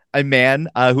a man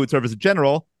who would serve as a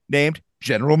general named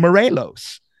General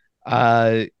Morelos. He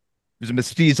was a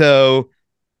mestizo,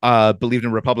 believed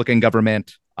in Republican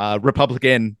government,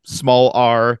 Republican, small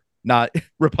r, not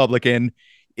Republican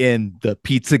in the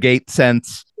Pizzagate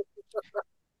sense.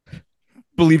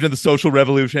 Believed in the social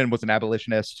revolution, was an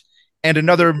abolitionist. And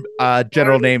another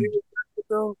general named...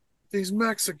 He's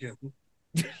Mexican.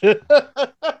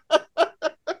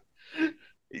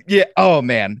 Yeah. Oh,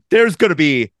 man. There's going to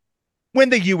be... When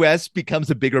the U.S. becomes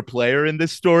a bigger player in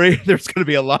this story, there's going to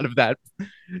be a lot of that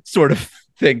sort of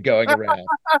thing going around.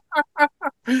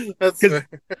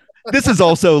 This is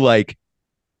also like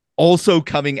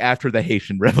coming after the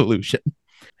Haitian Revolution.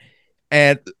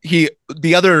 And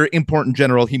the other important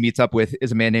general he meets up with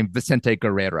is a man named Vicente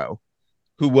Guerrero,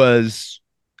 who was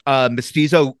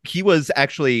mestizo. He was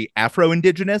actually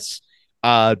Afro-Indigenous,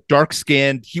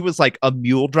 dark-skinned. He was like a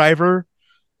mule driver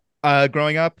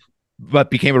growing up,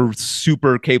 but became a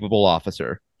super capable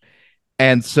officer.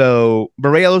 And so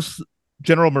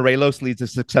General Morelos leads a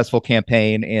successful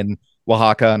campaign in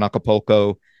Oaxaca and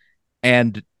Acapulco,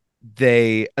 and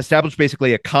they established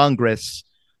basically a Congress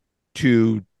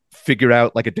to figure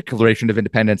out like a declaration of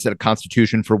independence and a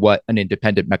constitution for what an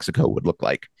independent Mexico would look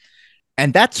like.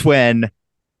 And that's when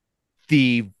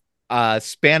the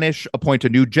Spanish appoint a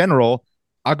new general,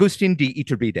 Agustin de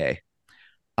Iturbide,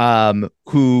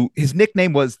 who his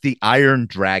nickname was the Iron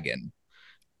Dragon.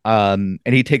 And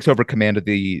he takes over command of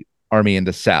the army in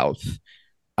the south.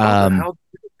 How did a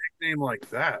nickname like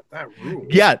that? That rules.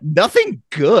 Yeah, nothing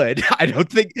good. I don't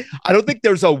think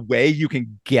there's a way you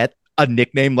can get a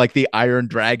nickname like the Iron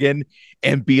Dragon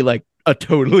and be like a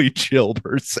totally chill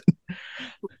person.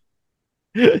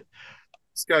 This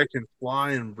guy can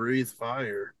fly and breathe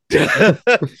fire.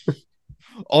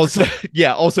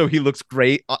 Also he looks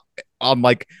great on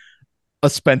like a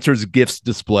Spencer's Gifts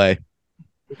display.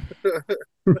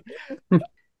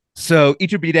 So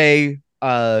Iturbide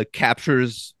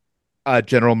captures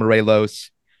General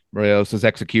Morelos. Morelos is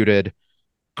executed.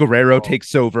 Guerrero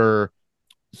takes over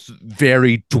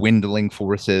very dwindling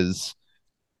forces.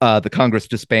 The Congress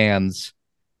disbands.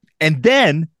 And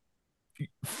then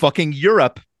fucking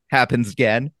Europe happens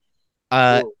again.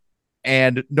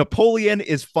 And Napoleon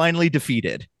is finally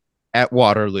defeated at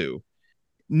Waterloo.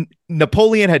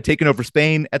 Napoleon had taken over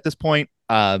Spain at this point.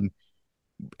 And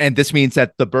this means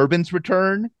that the Bourbons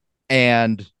return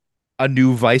and a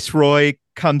new viceroy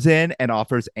comes in and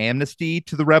offers amnesty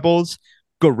to the rebels.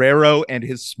 Guerrero and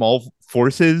his small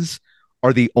forces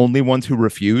are the only ones who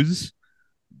refuse.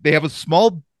 They have a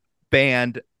small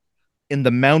band in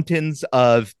the mountains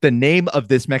of... The name of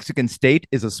this Mexican state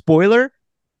is a spoiler,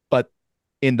 but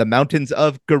in the mountains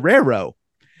of Guerrero.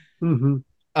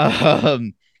 Mm-hmm.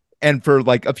 And for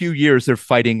like a few years, they're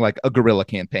fighting like a guerrilla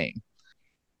campaign.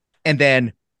 And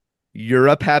then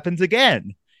Europe happens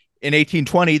again. In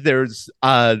 1820, there's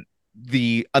a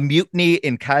mutiny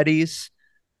in Cadiz,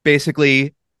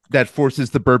 basically, that forces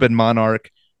the Bourbon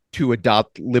monarch to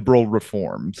adopt liberal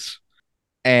reforms.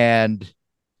 And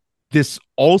this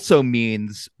also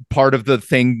means part of the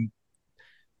thing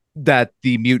that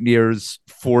the mutineers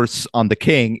force on the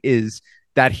king is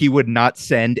that he would not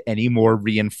send any more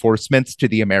reinforcements to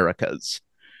the Americas.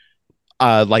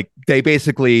 Like they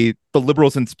basically, the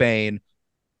liberals in Spain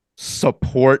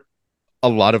support a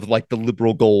lot of like the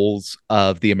liberal goals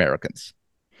of the Americans.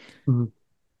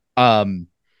 Mm-hmm.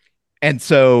 And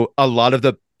so a lot of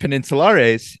the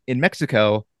peninsulares in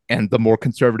Mexico and the more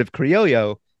conservative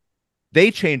Criollo, they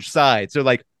change sides. They're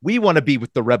like, we want to be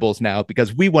with the rebels now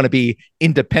because we want to be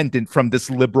independent from this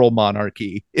liberal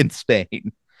monarchy in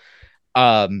Spain.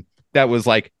 That was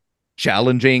like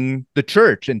challenging the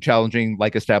church and challenging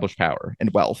like established power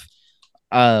and wealth.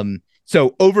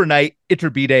 So overnight,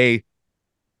 Iturbide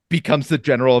becomes the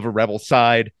general of a rebel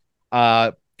side.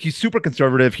 He's super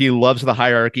conservative. He loves the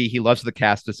hierarchy. He loves the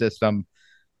caste system.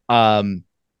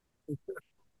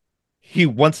 He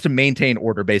wants to maintain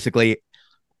order, basically,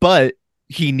 but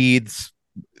he needs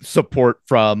support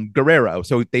from Guerrero.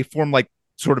 So they form like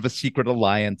sort of a secret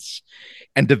alliance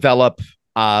and develop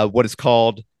what is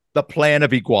called the Plan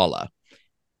of Iguala.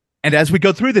 And as we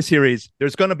go through the series,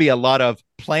 there's going to be a lot of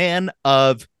plan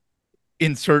of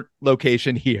insert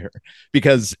location here,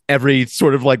 because every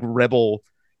sort of like rebel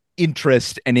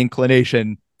interest and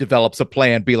inclination develops a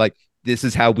plan, be like, this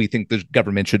is how we think the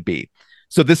government should be.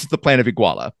 So this is the Plan of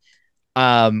Iguala,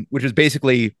 which is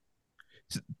basically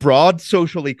broad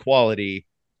social equality,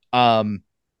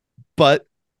 but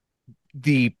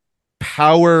the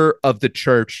power of the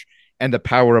church and the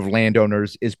power of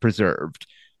landowners is preserved,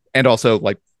 and also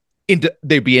like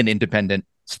they'd be an independent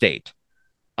state.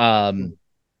 A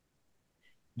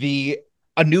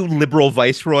new liberal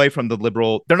viceroy from the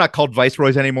liberal, they're not called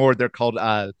viceroys anymore, they're called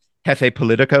jefe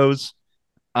politicos,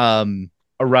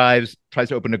 arrives, tries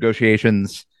to open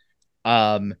negotiations,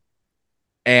 and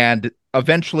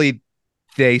eventually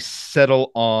they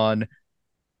settle on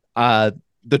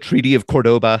the Treaty of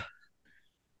Cordoba,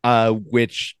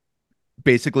 which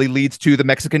basically leads to the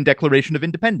Mexican Declaration of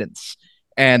Independence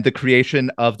and the creation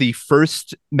of the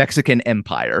first Mexican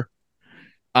empire.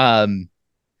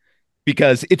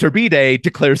 Because Iturbide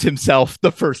declares himself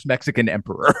the first Mexican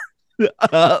emperor.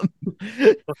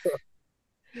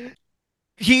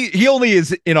 He only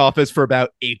is in office for about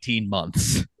 18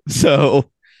 months. So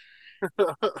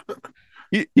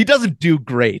he doesn't do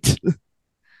great.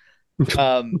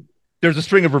 There's a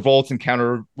string of revolts and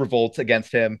counter revolts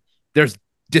against him. There's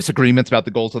disagreements about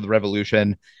the goals of the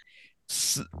revolution.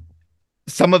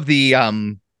 Some of the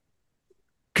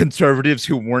conservatives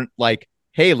who weren't like,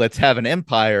 hey, let's have an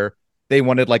empire, they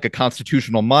wanted like a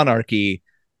constitutional monarchy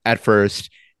at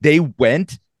first. They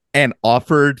went and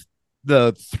offered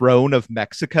the throne of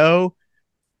Mexico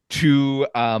to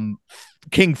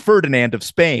King Ferdinand of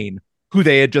Spain, who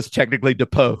they had just technically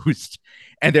deposed.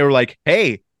 And they were like,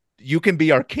 hey, you can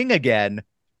be our king again,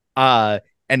 and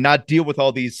not deal with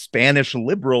all these Spanish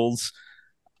liberals,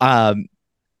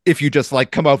 if you just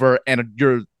like come over and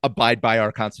you're abide by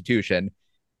our constitution.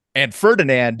 And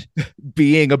Ferdinand,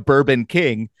 being a Bourbon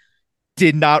king,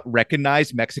 did not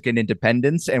recognize Mexican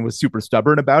independence and was super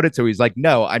stubborn about it. So he's like,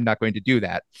 no, I'm not going to do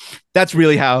that. That's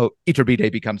really how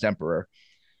Iturbide becomes emperor.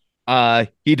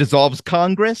 He dissolves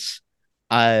Congress.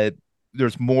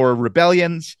 There's more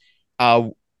rebellions.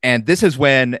 And this is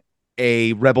when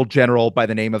a rebel general by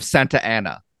the name of Santa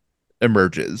Anna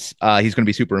emerges. He's going to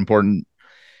be super important.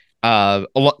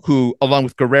 Who, along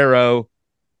with Guerrero,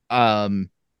 forces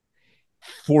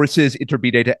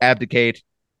Iturbide to abdicate.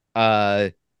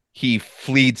 Iturbide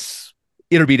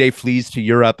flees to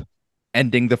Europe,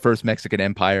 ending the first Mexican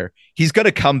Empire. He's going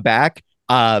to come back,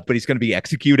 but he's going to be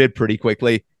executed pretty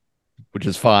quickly, which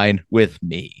is fine with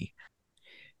me.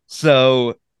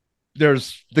 So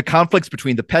there's the conflicts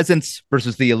between the peasants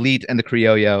versus the elite and the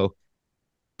Criollo,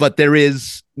 but there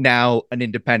is now an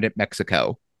independent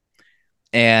Mexico.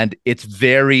 And it's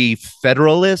very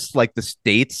federalist, like the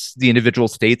states, the individual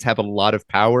states have a lot of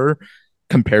power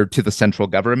compared to the central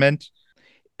government.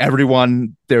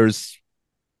 There's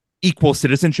equal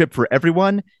citizenship for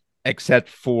everyone, except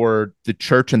for the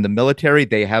church and the military.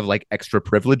 They have like extra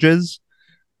privileges.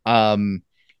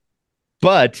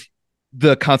 But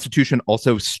the Constitution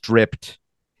also stripped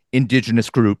indigenous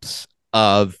groups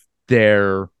of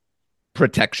their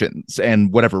protections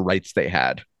and whatever rights they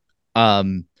had.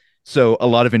 So a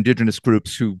lot of indigenous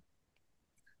groups who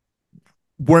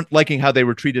weren't liking how they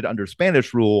were treated under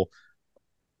Spanish rule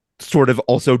sort of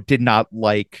also did not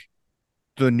like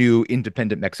the new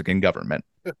independent Mexican government.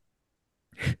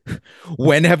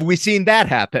 When have we seen that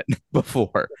happen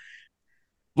before?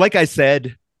 Like I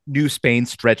said, New Spain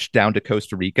stretched down to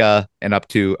Costa Rica and up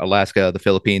to Alaska, the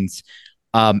Philippines.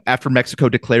 After Mexico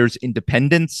declares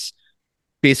independence,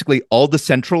 basically all the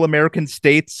Central American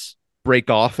states break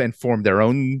off and form their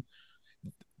own.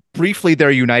 Briefly,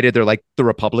 they're united. They're like the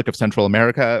Republic of Central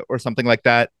America or something like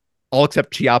that, all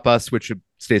except Chiapas, which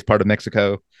stays part of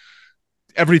Mexico.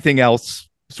 Everything else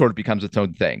sort of becomes its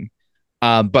own thing.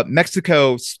 But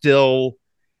Mexico still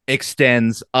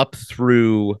extends up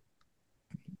through,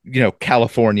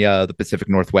 California, the Pacific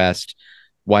Northwest,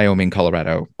 Wyoming,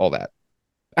 Colorado, all that.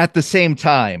 At the same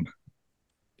time,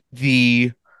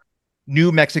 the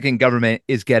new Mexican government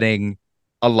is getting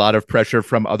a lot of pressure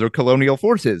from other colonial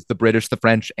forces, the British, the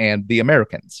French, and the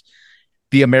Americans.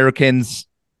 The Americans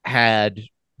had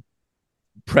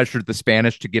pressured the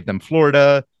Spanish to give them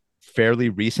Florida fairly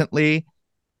recently,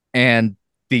 and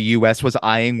the US was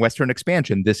eyeing Western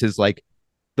expansion. This is like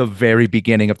the very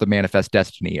beginning of the Manifest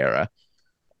Destiny era.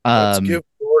 Let's give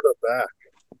Florida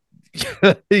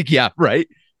back. Yeah, right.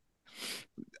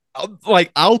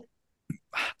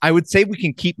 I would say we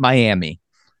can keep Miami.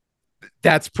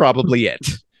 That's probably it.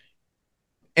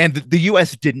 And the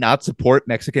US did not support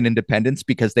Mexican independence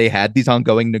because they had these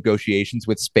ongoing negotiations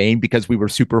with Spain because we were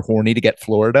super horny to get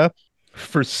Florida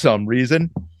for some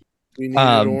reason. We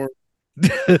needed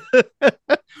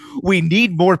we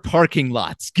need more parking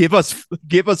lots. Give us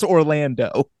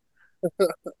Orlando.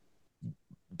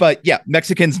 But yeah,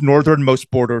 Mexican's northernmost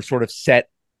border sort of set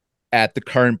at the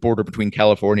current border between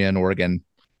California and Oregon.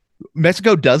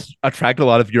 Mexico does attract a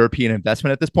lot of European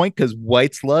investment at this point because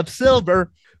whites love silver,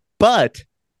 but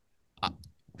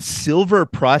silver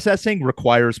processing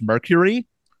requires mercury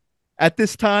at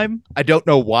this time. I don't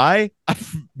know why.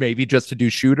 Maybe just to do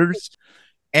shooters.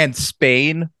 And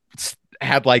Spain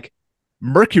had like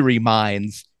mercury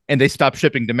mines and they stopped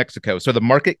shipping to Mexico. So the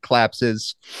market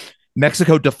collapses.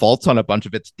 Mexico defaults on a bunch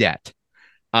of its debt,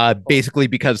 basically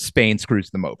because Spain screws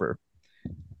them over.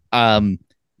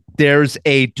 There's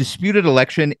a disputed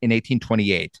election in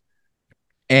 1828,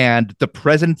 and the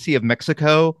presidency of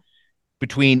Mexico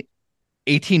between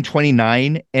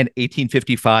 1829 and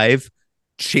 1855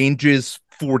 changes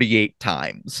 48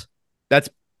 times. That's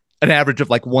an average of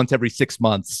like once every 6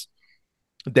 months.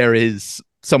 There is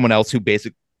someone else who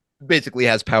basically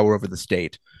has power over the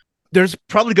state. There's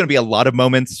probably going to be a lot of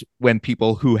moments when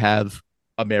people who have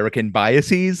American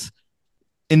biases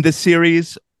in this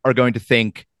series are going to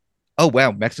think, oh,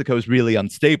 wow, Mexico is really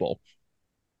unstable.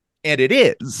 And it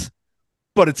is,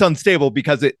 but it's unstable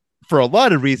because for a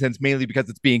lot of reasons, mainly because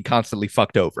it's being constantly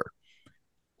fucked over.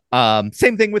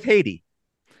 Same thing with Haiti.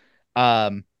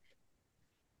 But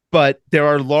there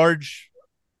are a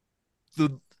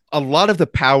lot of the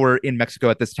power in Mexico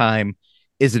at this time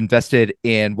is invested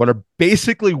in what are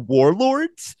basically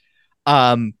warlords,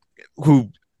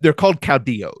 who they're called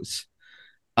caudillos.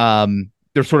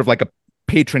 They're sort of like a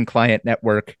patron-client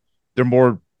network. They're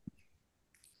more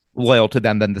loyal to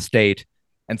them than the state.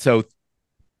 And so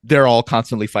they're all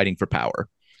constantly fighting for power.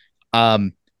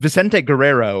 Vicente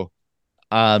Guerrero,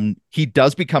 he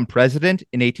does become president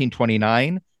in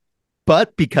 1829,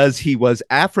 but because he was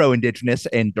Afro-Indigenous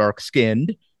and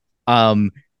dark-skinned,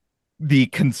 the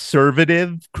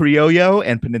conservative Criollo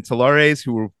and Peninsulares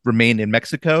who remain in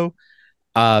Mexico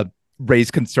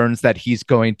raise concerns that he's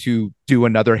going to do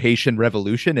another Haitian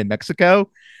revolution in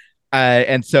Mexico.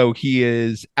 And so he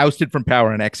is ousted from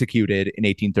power and executed in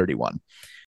 1831.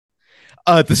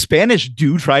 The Spanish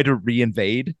do try to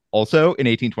reinvade also in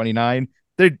 1829.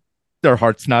 Their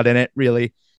heart's not in it,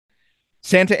 really.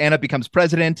 Santa Anna becomes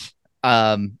president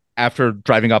after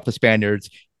driving off the Spaniards.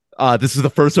 This is the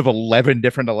first of 11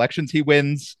 different elections he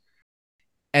wins.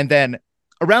 And then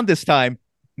around this time,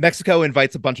 Mexico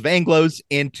invites a bunch of Anglos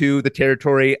into the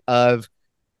territory of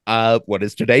what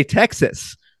is today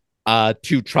Texas,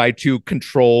 to try to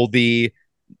control the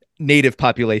native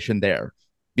population there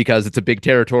because it's a big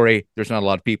territory. There's not a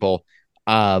lot of people.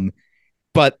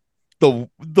 But the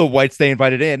whites they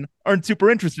invited in aren't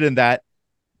super interested in that.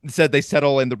 Instead, they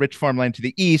settle in the rich farmland to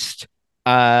the east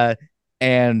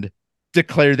and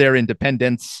declare their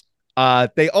independence.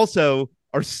 They also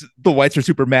the whites are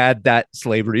super mad that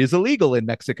slavery is illegal in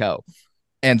Mexico.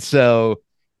 And so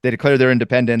they declare their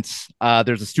independence.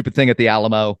 There's a stupid thing at the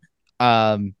Alamo.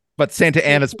 But Santa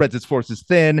Anna spreads its forces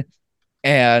thin,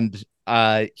 and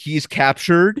he's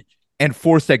captured and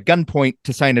forced at gunpoint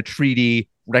to sign a treaty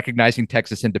recognizing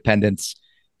Texas independence.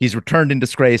 He's returned in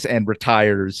disgrace and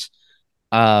retires.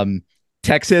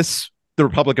 Texas, the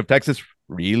Republic of Texas,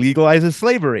 re-legalizes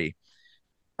slavery.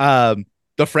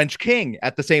 The French king,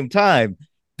 at the same time,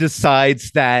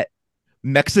 decides that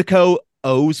Mexico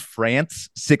owes France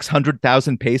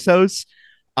 600,000 pesos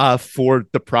for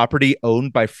the property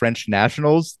owned by French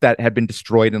nationals that had been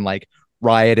destroyed in like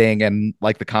rioting and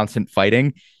like the constant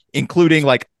fighting, including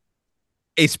like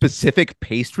a specific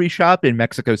pastry shop in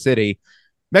Mexico City.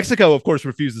 Mexico, of course,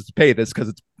 refuses to pay this because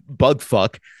it's bug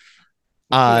fuck.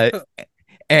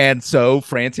 And so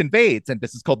France invades, and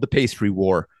this is called the Pastry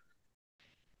War.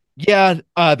 Yeah,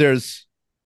 there's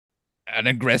an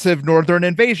aggressive northern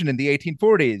invasion in the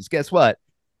 1840s. Guess what?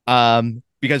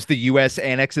 Because the U.S.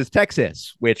 annexes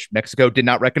Texas, which Mexico did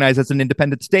not recognize as an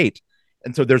independent state.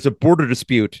 And so there's a border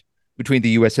dispute between the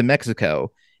U.S. and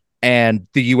Mexico. and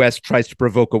the U.S. tries to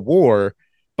provoke a war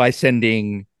by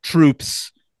sending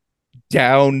troops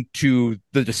down to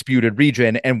the disputed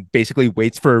region and basically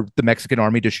waits for the Mexican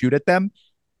army to shoot at them.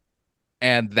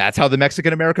 And that's how the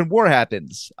Mexican-American War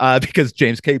happens, because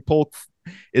James K. Polk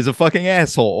is a fucking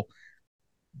asshole.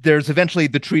 There's eventually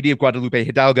the Treaty of Guadalupe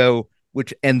Hidalgo,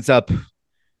 which ends up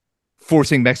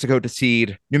forcing Mexico to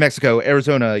cede New Mexico,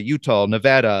 Arizona, Utah,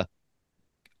 Nevada,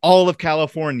 all of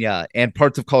California, and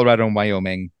parts of Colorado and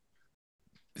Wyoming,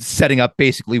 setting up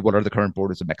basically what are the current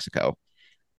borders of Mexico.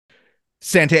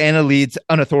 Santa Anna leads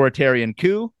an authoritarian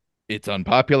coup. It's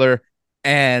unpopular.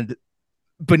 And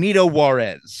Benito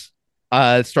Juarez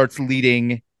starts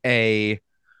leading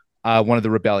one of the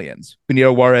rebellions.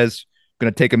 Benito Juarez,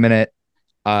 going to take a minute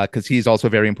because he's also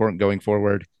very important going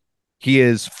forward. He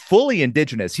is fully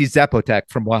indigenous. He's Zapotec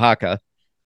from Oaxaca.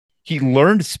 He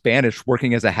learned Spanish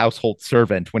working as a household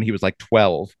servant when he was like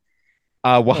 12.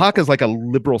 Oaxaca is like a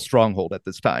liberal stronghold at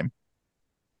this time.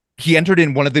 He entered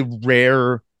in one of the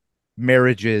rare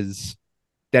marriages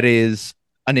that is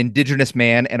an indigenous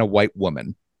man and a white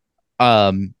woman.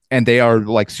 And they are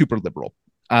like super liberal.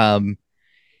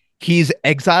 He's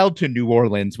exiled to New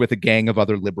Orleans with a gang of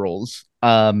other liberals.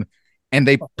 And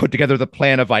they put together the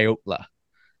Plan of Ayotla.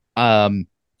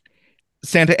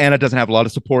 Santa Anna doesn't have a lot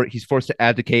of support. He's forced to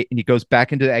abdicate and he goes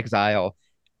back into exile,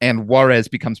 and Juarez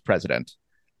becomes president.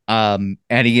 And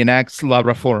he enacts La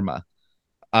Reforma,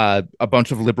 a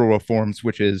bunch of liberal reforms,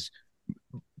 which is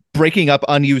breaking up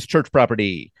unused church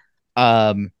property,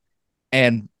 and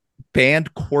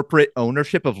banned corporate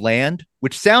ownership of land,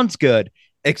 which sounds good,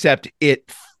 except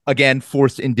it, again,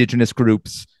 forced indigenous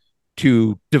groups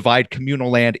to divide communal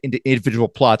land into individual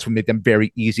plots, which made them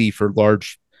very easy for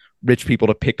large, rich people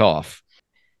to pick off.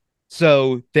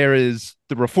 So there is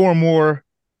the Reform War.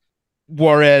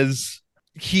 Juarez,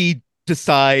 he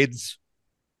decides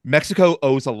Mexico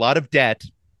owes a lot of debt.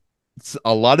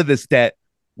 A lot of this debt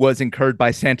was incurred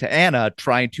by Santa Anna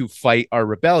trying to fight our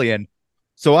rebellion.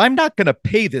 So I'm not going to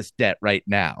pay this debt right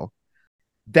now.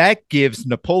 That gives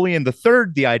Napoleon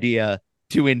III the idea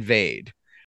to invade.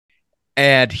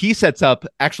 And he sets up,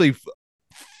 actually,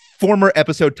 former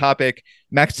episode topic,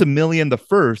 Maximilian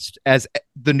I as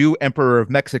the new emperor of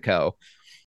Mexico.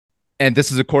 And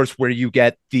this is, of course, where you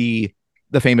get the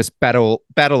famous Battle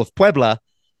of Puebla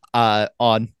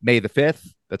on May the 5th.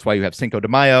 That's why you have Cinco de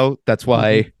Mayo. That's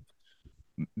why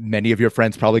many of your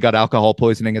friends probably got alcohol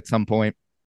poisoning at some point.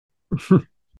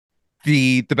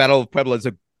 The Battle of Puebla is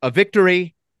a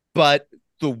victory, but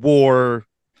the war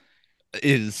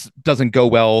doesn't go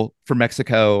well for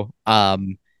Mexico.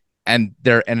 And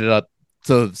they're ended up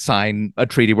to sign a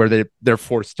treaty where they're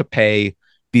forced to pay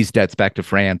these debts back to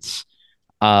France.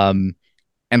 And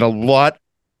a lot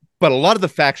of the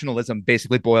factionalism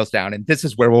basically boils down, and this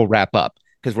is where we'll wrap up,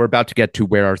 because we're about to get to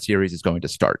where our series is going to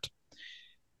start,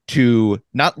 to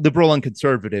not liberal on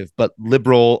conservative, but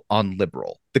liberal on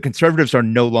liberal. The conservatives are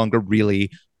no longer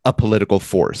really a political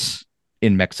force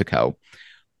in Mexico.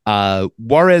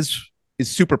 Juarez is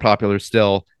super popular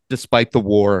still, despite the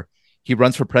war. He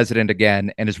runs for president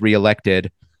again and is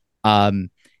reelected. And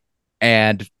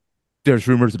there's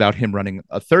rumors about him running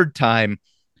a third time.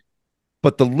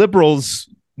 But the liberals,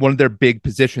 one of their big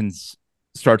positions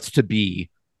starts to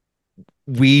be,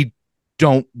 we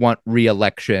don't want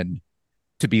re-election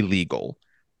to be legal.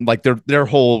 Like their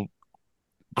whole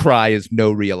cry is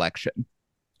no re-election.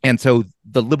 And so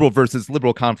the liberal versus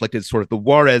liberal conflict is sort of the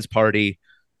Juarez party,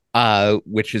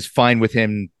 which is fine with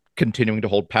him continuing to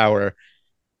hold power,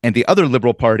 and the other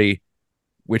liberal party,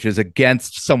 which is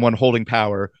against someone holding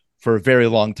power for a very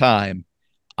long time.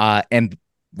 And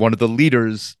one of the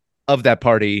leaders of that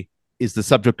party is the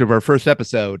subject of our first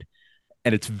episode.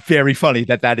 And it's very funny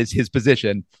that is his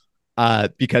position,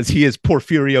 because he is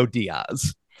Porfirio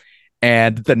Diaz.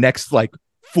 And the next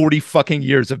 40 fucking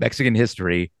years of Mexican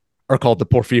history are called the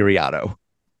Porfiriato.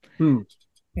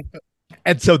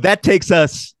 And so that takes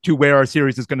us to where our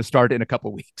series is going to start in a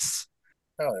couple weeks.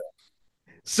 Oh, yeah.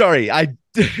 Sorry, I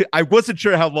wasn't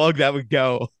sure how long that would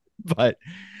go, but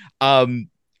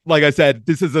like I said,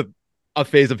 this is a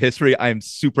phase of history I'm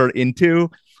super into,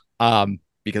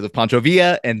 because of Pancho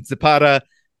Villa and Zapata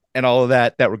and all of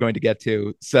that we're going to get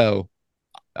to. So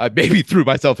I maybe threw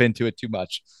myself into it too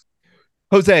much.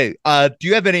 Jose, do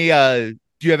you have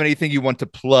anything you want to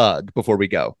plug before we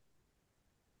go?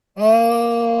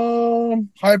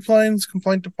 High Plains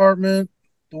Complaint Department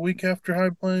the week after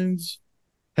High Plains.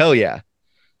 Hell yeah.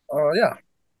 Yeah.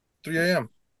 3 a.m.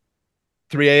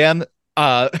 3 a.m.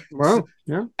 Wow.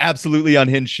 Yeah. Absolutely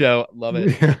unhinged show. Love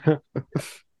it.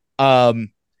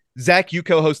 Zach, you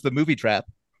co-host the Movie Trap.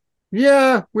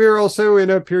 Yeah, we're also in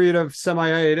a period of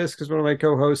semi-hiatus because one of my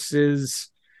co-hosts is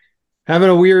having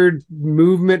a weird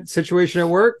movement situation at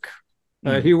work.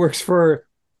 He works for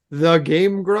the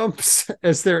Game Grumps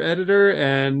as their editor,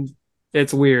 and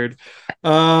it's weird.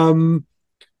 But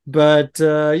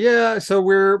yeah, so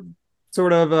we're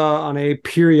sort of on a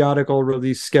periodical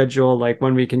release schedule, like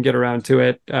when we can get around to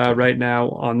it right now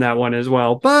on that one as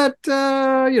well. But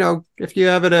if you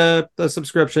have it a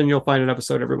subscription, you'll find an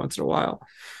episode every once in a while.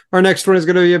 Our next one is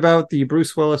going to be about the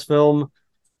Bruce Willis film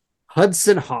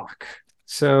Hudson Hawk.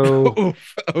 So okay,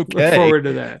 look forward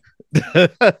to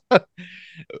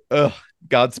that.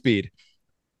 Godspeed.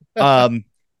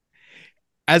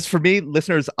 As for me,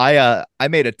 listeners, I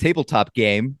made a tabletop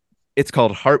game. It's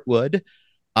called Heartwood.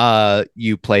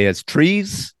 You play as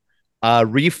trees,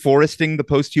 reforesting the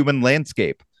post-human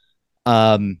landscape.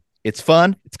 It's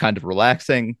fun. It's kind of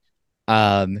relaxing.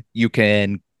 You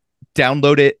can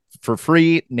download it for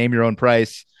free, name your own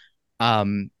price.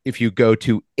 If you go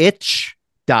to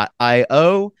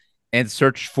itch.io and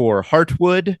search for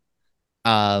Heartwood,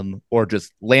 or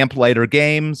just Lamplighter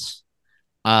Games,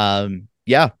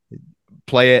 yeah,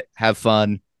 play it, have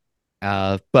fun.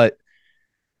 But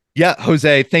yeah,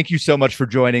 Jose, thank you so much for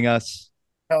joining us.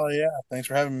 Hell yeah. Thanks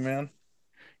for having me,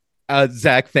 man.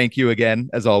 Zach, thank you again,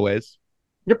 as always.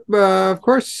 Yep, of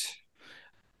course.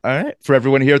 All right. For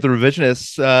everyone here at the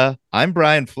Revisionists, I'm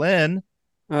Brian Flynn.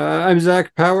 I'm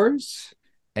Zach Powers.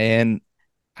 And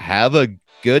have a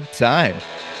good time.